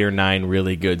like 8 or 9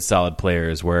 really good, solid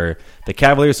players, where the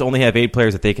Cavaliers only have 8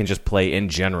 players that they can just play in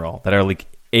general, that are like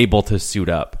able to suit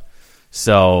up.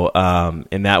 So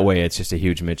in that way, it's just a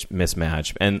huge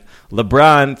mismatch. And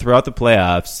LeBron, throughout the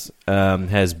playoffs,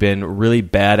 has been really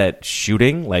bad at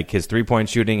shooting. Like, his three-point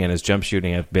shooting and his jump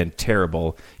shooting have been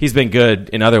terrible. He's been good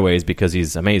in other ways because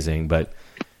he's amazing, but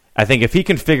I think if he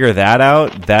can figure that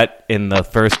out, that in the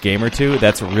first game or two,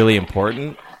 that's really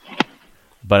important.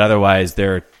 But otherwise,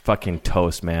 they're fucking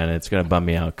toast, man. It's going to bum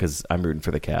me out because I'm rooting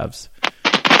for the Cavs.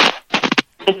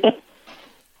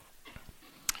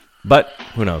 But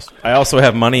who knows? I also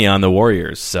have money on the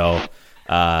Warriors, so...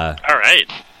 all right.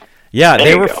 Yeah,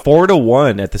 they were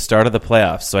 4-1 at the start of the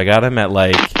playoffs, so I got them at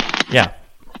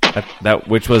that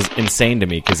which was insane to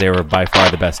me because they were by far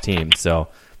the best team. So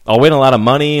I'll win a lot of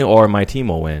money, or my team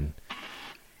will win.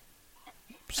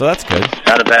 So that's good.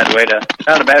 Not a bad way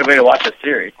to watch a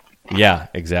series. Yeah,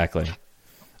 exactly.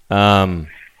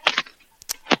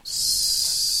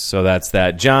 So that's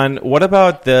that. John, what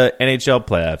about the NHL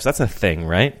playoffs? That's a thing,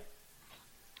 right?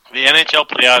 The NHL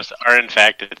playoffs are, in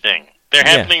fact, a thing. They're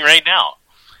happening right now.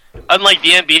 Unlike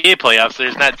the NBA playoffs,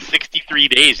 there's not 63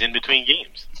 days in between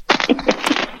games.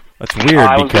 That's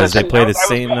weird because they play the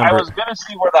same number. I was going to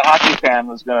see where the hockey fan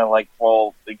was going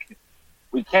to,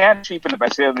 we can't cheapen it by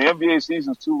saying the NBA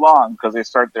season's too long because they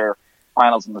start their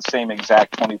finals in the same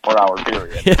exact 24-hour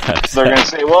period. Yeah, exactly. So they're going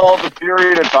to say, well, the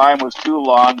period of time was too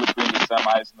long between the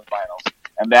semis and the finals,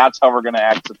 and that's how we're going to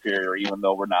act superior, even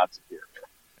though we're not superior.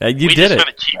 We just want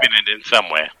to cheapen it in some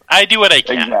way. I do what I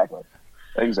can.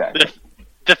 Exactly.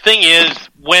 The thing is,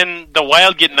 when the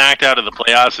Wild get knocked out of the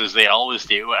playoffs, as they always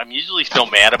do, I'm usually so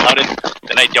mad about it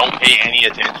that I don't pay any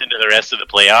attention to the rest of the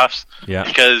playoffs. Yeah.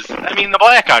 Because, the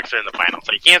Blackhawks are in the finals.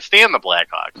 I can't stand the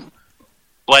Blackhawks.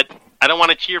 But I don't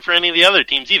want to cheer for any of the other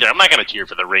teams either. I'm not going to cheer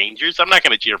for the Rangers. I'm not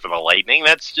going to cheer for the Lightning.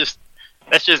 That's just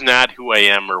not who I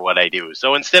am or what I do.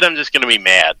 So instead, I'm just going to be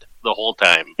mad the whole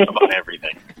time about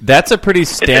everything. That's a pretty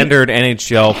standard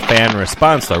NHL fan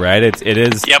response, though, right? It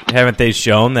is. Yep. Haven't they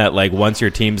shown that once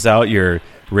your team's out, your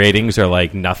ratings are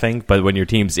nothing, but when your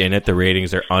team's in it, the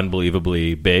ratings are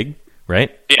unbelievably big,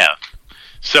 right? Yeah.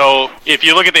 So if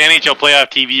you look at the NHL playoff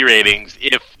TV ratings,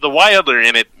 if the Wild are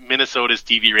in it, Minnesota's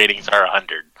TV ratings are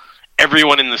 100.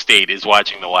 Everyone in the state is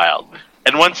watching the Wild.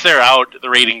 And once they're out, the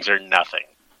ratings are nothing.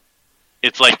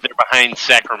 It's like they're behind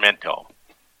Sacramento.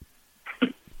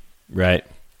 Right.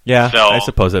 Yeah, so, I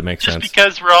suppose that makes sense. Just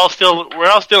because we're all still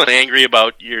angry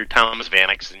about your Thomas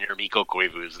Vaneks and your Mikko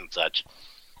Koivus and such.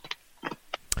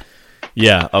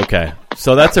 Yeah, okay.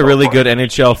 So that's a really good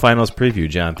NHL Finals preview,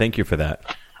 John. Thank you for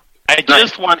that. I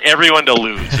just want everyone to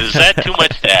lose. Is that too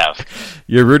much to ask?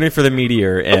 You're rooting for the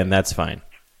Meteor, and that's fine.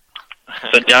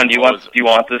 So, John, do you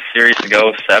want this series to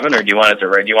go 7, or do you want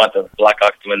the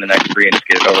Blackhawks to win the next 3 and just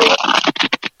get it over with?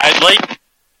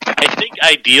 I think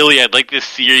ideally I'd like this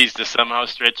series to somehow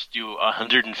stretch to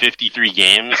 153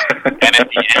 games, and at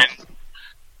the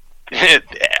end,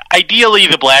 ideally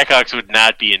the Blackhawks would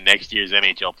not be in next year's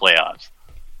NHL playoffs.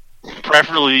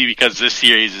 Preferably because this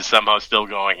series is somehow still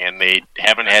going and they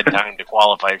haven't had time to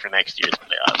qualify for next year's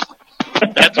playoffs.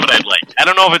 That's what I'd like. I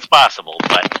don't know if it's possible,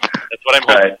 but that's what I'm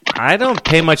hoping. I don't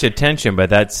pay much attention,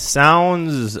 but that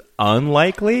sounds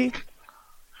unlikely.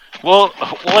 We'll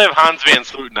have Hans Van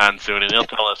Slooten on soon, and he'll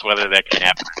tell us whether that can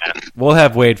happen or not. We'll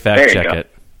have Wade fact check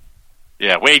it.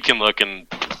 Yeah, Wade can look and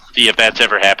see if that's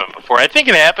ever happened before. I think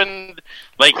it happened,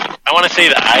 I want to say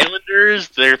the Islanders,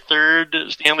 their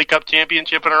 3rd Stanley Cup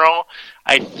championship in a row.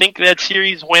 I think that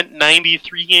series went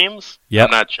 93 games. Yep.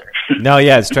 I'm not sure. No,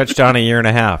 yeah, it stretched on a year and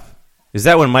a half. Is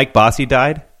that when Mike Bossy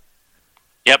died?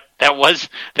 Yep, that was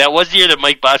the year that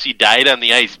Mike Bossy died on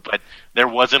the ice, but there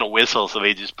wasn't a whistle, so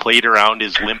they just played around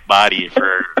his limp body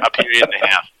for a period and a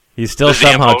half. He still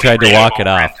somehow tried to walk it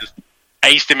off. Just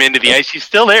iced him into the ice. He's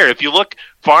still there. If you look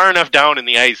far enough down in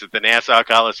the ice at the Nassau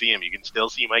Coliseum, you can still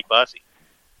see Mike Bossy.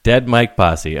 Dead Mike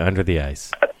Bossy under the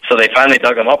ice. So they finally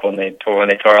dug him up when they tore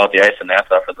out the ice in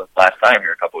Nassau for the last time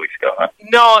here a couple weeks ago, huh?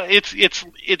 No,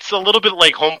 it's a little bit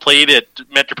like home plate at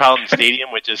Metropolitan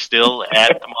Stadium, which is still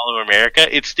at the Mall of America.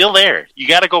 It's still there. You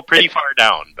got to go pretty far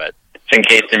down, but it's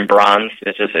encased in bronze.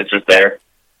 It's just there.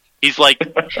 He's like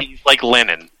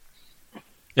Lennon.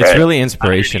 It's really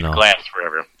inspirational. Glass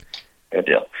forever. Good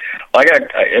deal. Well,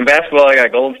 in basketball, I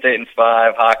got Golden State in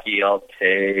 5. Hockey, I'll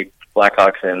take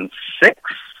Blackhawks in 6.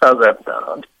 How's that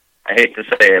sound? I hate to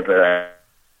say it, but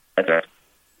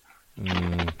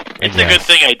it's a good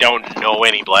thing I don't know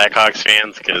any Blackhawks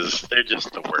fans because they're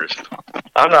just the worst.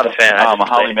 I'm not a fan.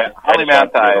 Holly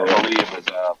Manthei, I believe, is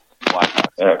a Blackhawks.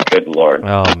 Oh, good Lord.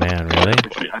 Oh, man, really?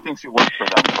 I think she worked for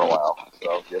them for a while,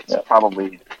 so it's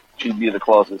probably she'd be the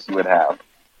closest you would have.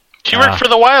 She worked for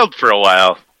the Wild for a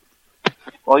while.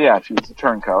 Well, yeah, she was a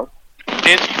turncoat.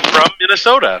 And she's from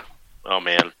Minnesota. Oh,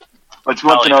 man. But she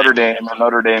went to Notre Dame, and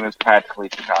Notre Dame is practically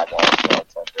Chicago. So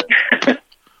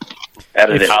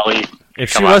it's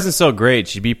if she wasn't so great,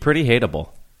 she'd be pretty hateable.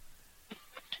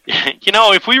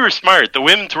 If we were smart, the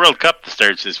Women's World Cup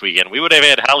starts this weekend. We would have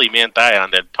had Holly Manthei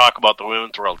on to talk about the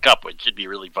Women's World Cup, which should be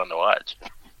really fun to watch.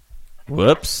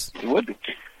 Whoops. It would be.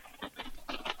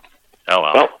 Oh,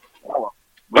 well.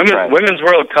 Women's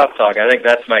World Cup talk. I think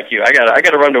that's my cue. I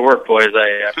got to run to work, boys.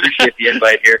 I appreciate the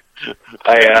invite here.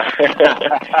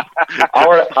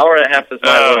 Hour and a half is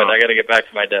my limit. I got to get back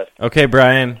to my desk. Okay,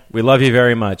 Brian. We love you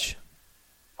very much.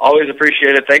 Always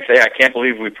appreciate it. Thanks. Hey, I can't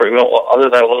believe other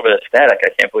than a little bit of static, I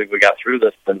can't believe we got through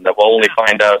this, and we'll only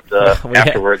find out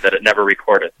afterward that it never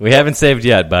recorded. We haven't saved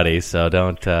yet, buddy, so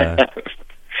don't... Very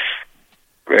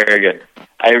good.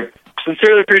 I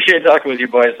sincerely appreciate talking with you,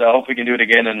 boys. I hope we can do it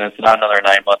again, and it's not another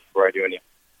 9 months before I do it.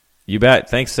 You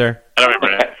bet. Thanks, sir. All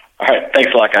right.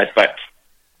 Thanks a lot, guys. Bye.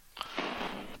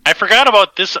 I forgot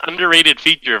about this underrated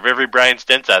feature of every Brian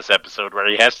Stensas episode where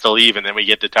he has to leave and then we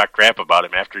get to talk crap about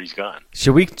him after he's gone.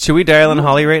 Should we dial in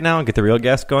Holly right now and get the real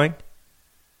guest going?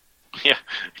 Yeah.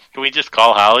 Can we just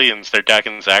call Holly and start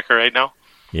talking soccer right now?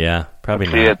 Yeah, probably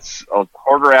not. It's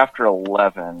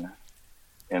 11:15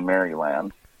 in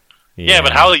Maryland. Yeah,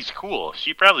 but Holly's cool.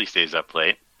 She probably stays up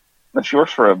late. But she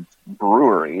works for a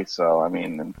brewery, so, I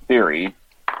mean, in theory...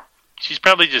 She's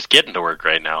probably just getting to work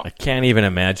right now. I can't even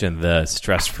imagine the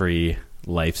stress-free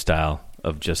lifestyle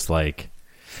of just like,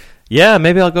 yeah,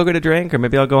 maybe I'll go get a drink or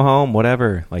maybe I'll go home,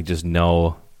 whatever. Like just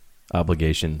no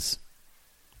obligations.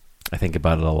 I think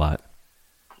about it a lot.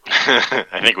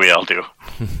 I think we all do.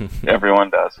 Everyone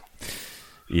does.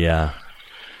 Yeah.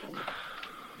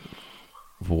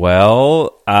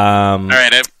 Well, all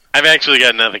right, I've actually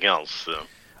got nothing else. So.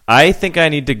 I think I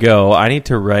need to go. I need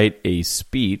to write a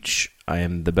speech. I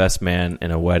am the best man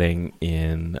in a wedding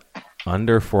in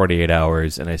under 48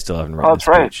 hours, and I still haven't written a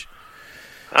speech.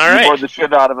 All right. You bored the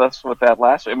shit out of us with that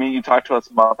last week. I mean, you talked to us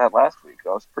about that last week.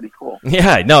 That was pretty cool.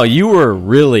 Yeah, no, you were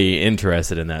really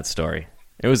interested in that story.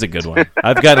 It was a good one.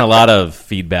 I've gotten a lot of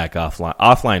feedback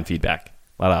offline feedback.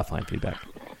 A lot of offline feedback.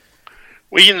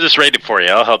 We can just write it for you.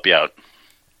 I'll help you out.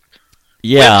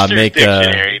 Yeah, Webster's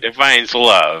Dictionary defines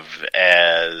love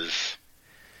as...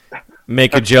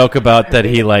 Make a joke about that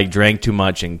he like drank too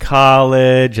much in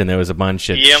college, and there was a bunch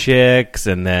of chicks,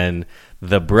 and then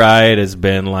the bride has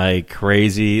been like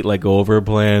crazy, like over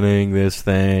planning this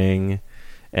thing,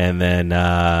 and then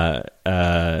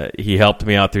he helped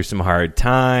me out through some hard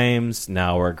times.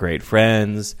 Now we're great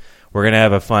friends. We're gonna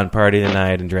have a fun party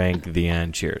tonight and drink. The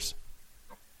end. Cheers.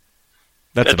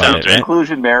 That's about it. Right?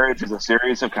 Conclusion: marriage is a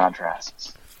series of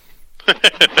contrasts.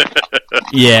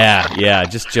 Yeah.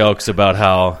 Just jokes about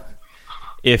how.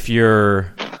 If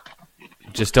you're,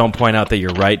 just don't point out that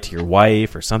you're right to your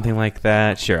wife or something like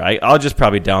that. Sure, I'll just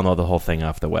probably download the whole thing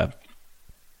off the web.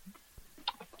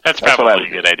 That's probably a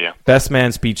good idea.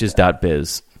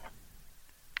 Bestmanspeeches.biz.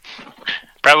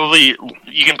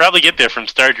 You can probably get there from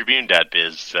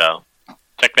StarTribune.biz, so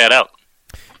check that out.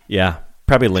 Yeah,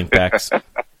 probably linkbacks.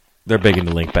 They're big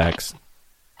into linkbacks.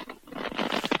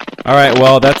 All right,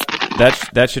 well,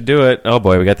 that should do it. Oh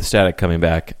boy, we got the static coming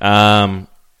back.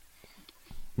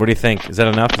 What do you think? Is that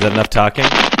enough? Is that enough talking?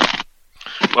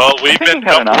 Well, we've been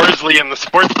Gump Worsley in the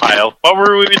sports pile. What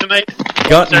were we tonight?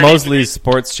 Gunt Mosley's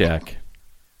Sports Shack.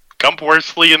 Gump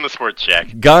Worsley in the Sports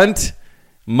Shack. Gunt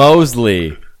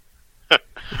Mosley.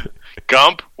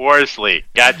 Gump Worsley.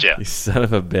 Gotcha. You son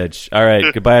of a bitch. All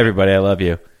right. Goodbye, everybody. I love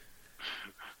you.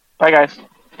 Bye, guys.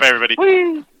 Bye, everybody.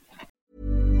 Whee!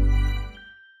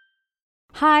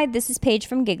 Hi, this is Paige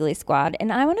from Giggly Squad,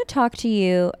 and I want to talk to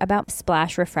you about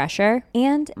Splash Refresher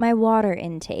and my water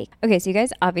intake. Okay, so you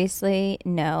guys obviously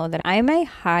know that I'm a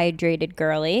hydrated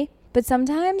girly, but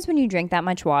sometimes when you drink that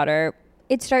much water,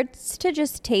 it starts to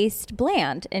just taste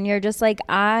bland, and you're just like,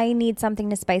 I need something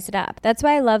to spice it up. That's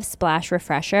why I love Splash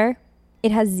Refresher.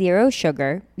 It has 0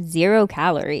 sugar, 0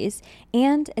 calories,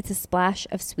 and it's a splash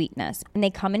of sweetness. And they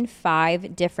come in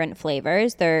 5 different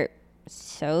flavors. They're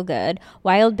so good.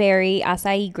 Wild berry,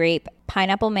 acai grape,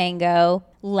 pineapple mango,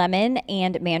 lemon,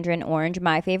 and mandarin orange.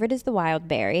 My favorite is the wild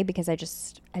berry because I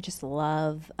just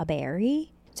love a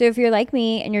berry. So if you're like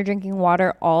me and you're drinking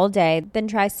water all day, then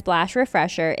try Splash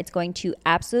Refresher. It's going to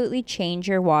absolutely change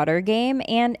your water game,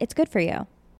 and it's good for you.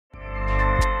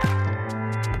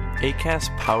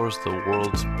 Acast powers the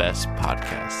world's best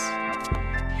podcasts.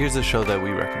 Here's a show that we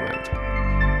recommend.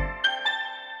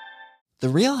 The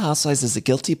Real Housewives is a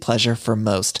guilty pleasure for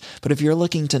most, but if you're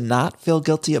looking to not feel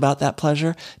guilty about that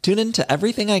pleasure, tune in to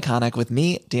Everything Iconic with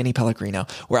me, Danny Pellegrino,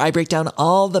 where I break down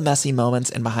all the messy moments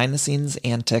and behind-the-scenes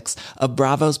antics of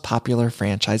Bravo's popular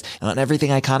franchise. And on Everything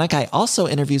Iconic, I also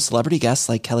interview celebrity guests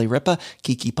like Kelly Ripa,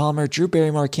 Keke Palmer, Drew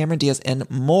Barrymore, Cameron Diaz, and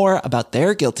more about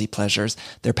their guilty pleasures,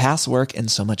 their past work, and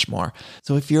so much more.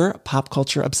 So if you're pop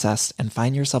culture obsessed and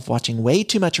find yourself watching way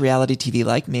too much reality TV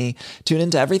like me, tune in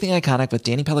to Everything Iconic with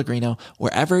Danny Pellegrino,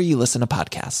 wherever you listen to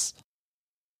podcasts.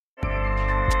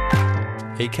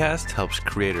 Acast helps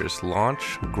creators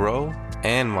launch, grow,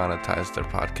 and monetize their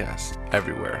podcasts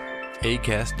everywhere.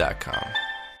 Acast.com.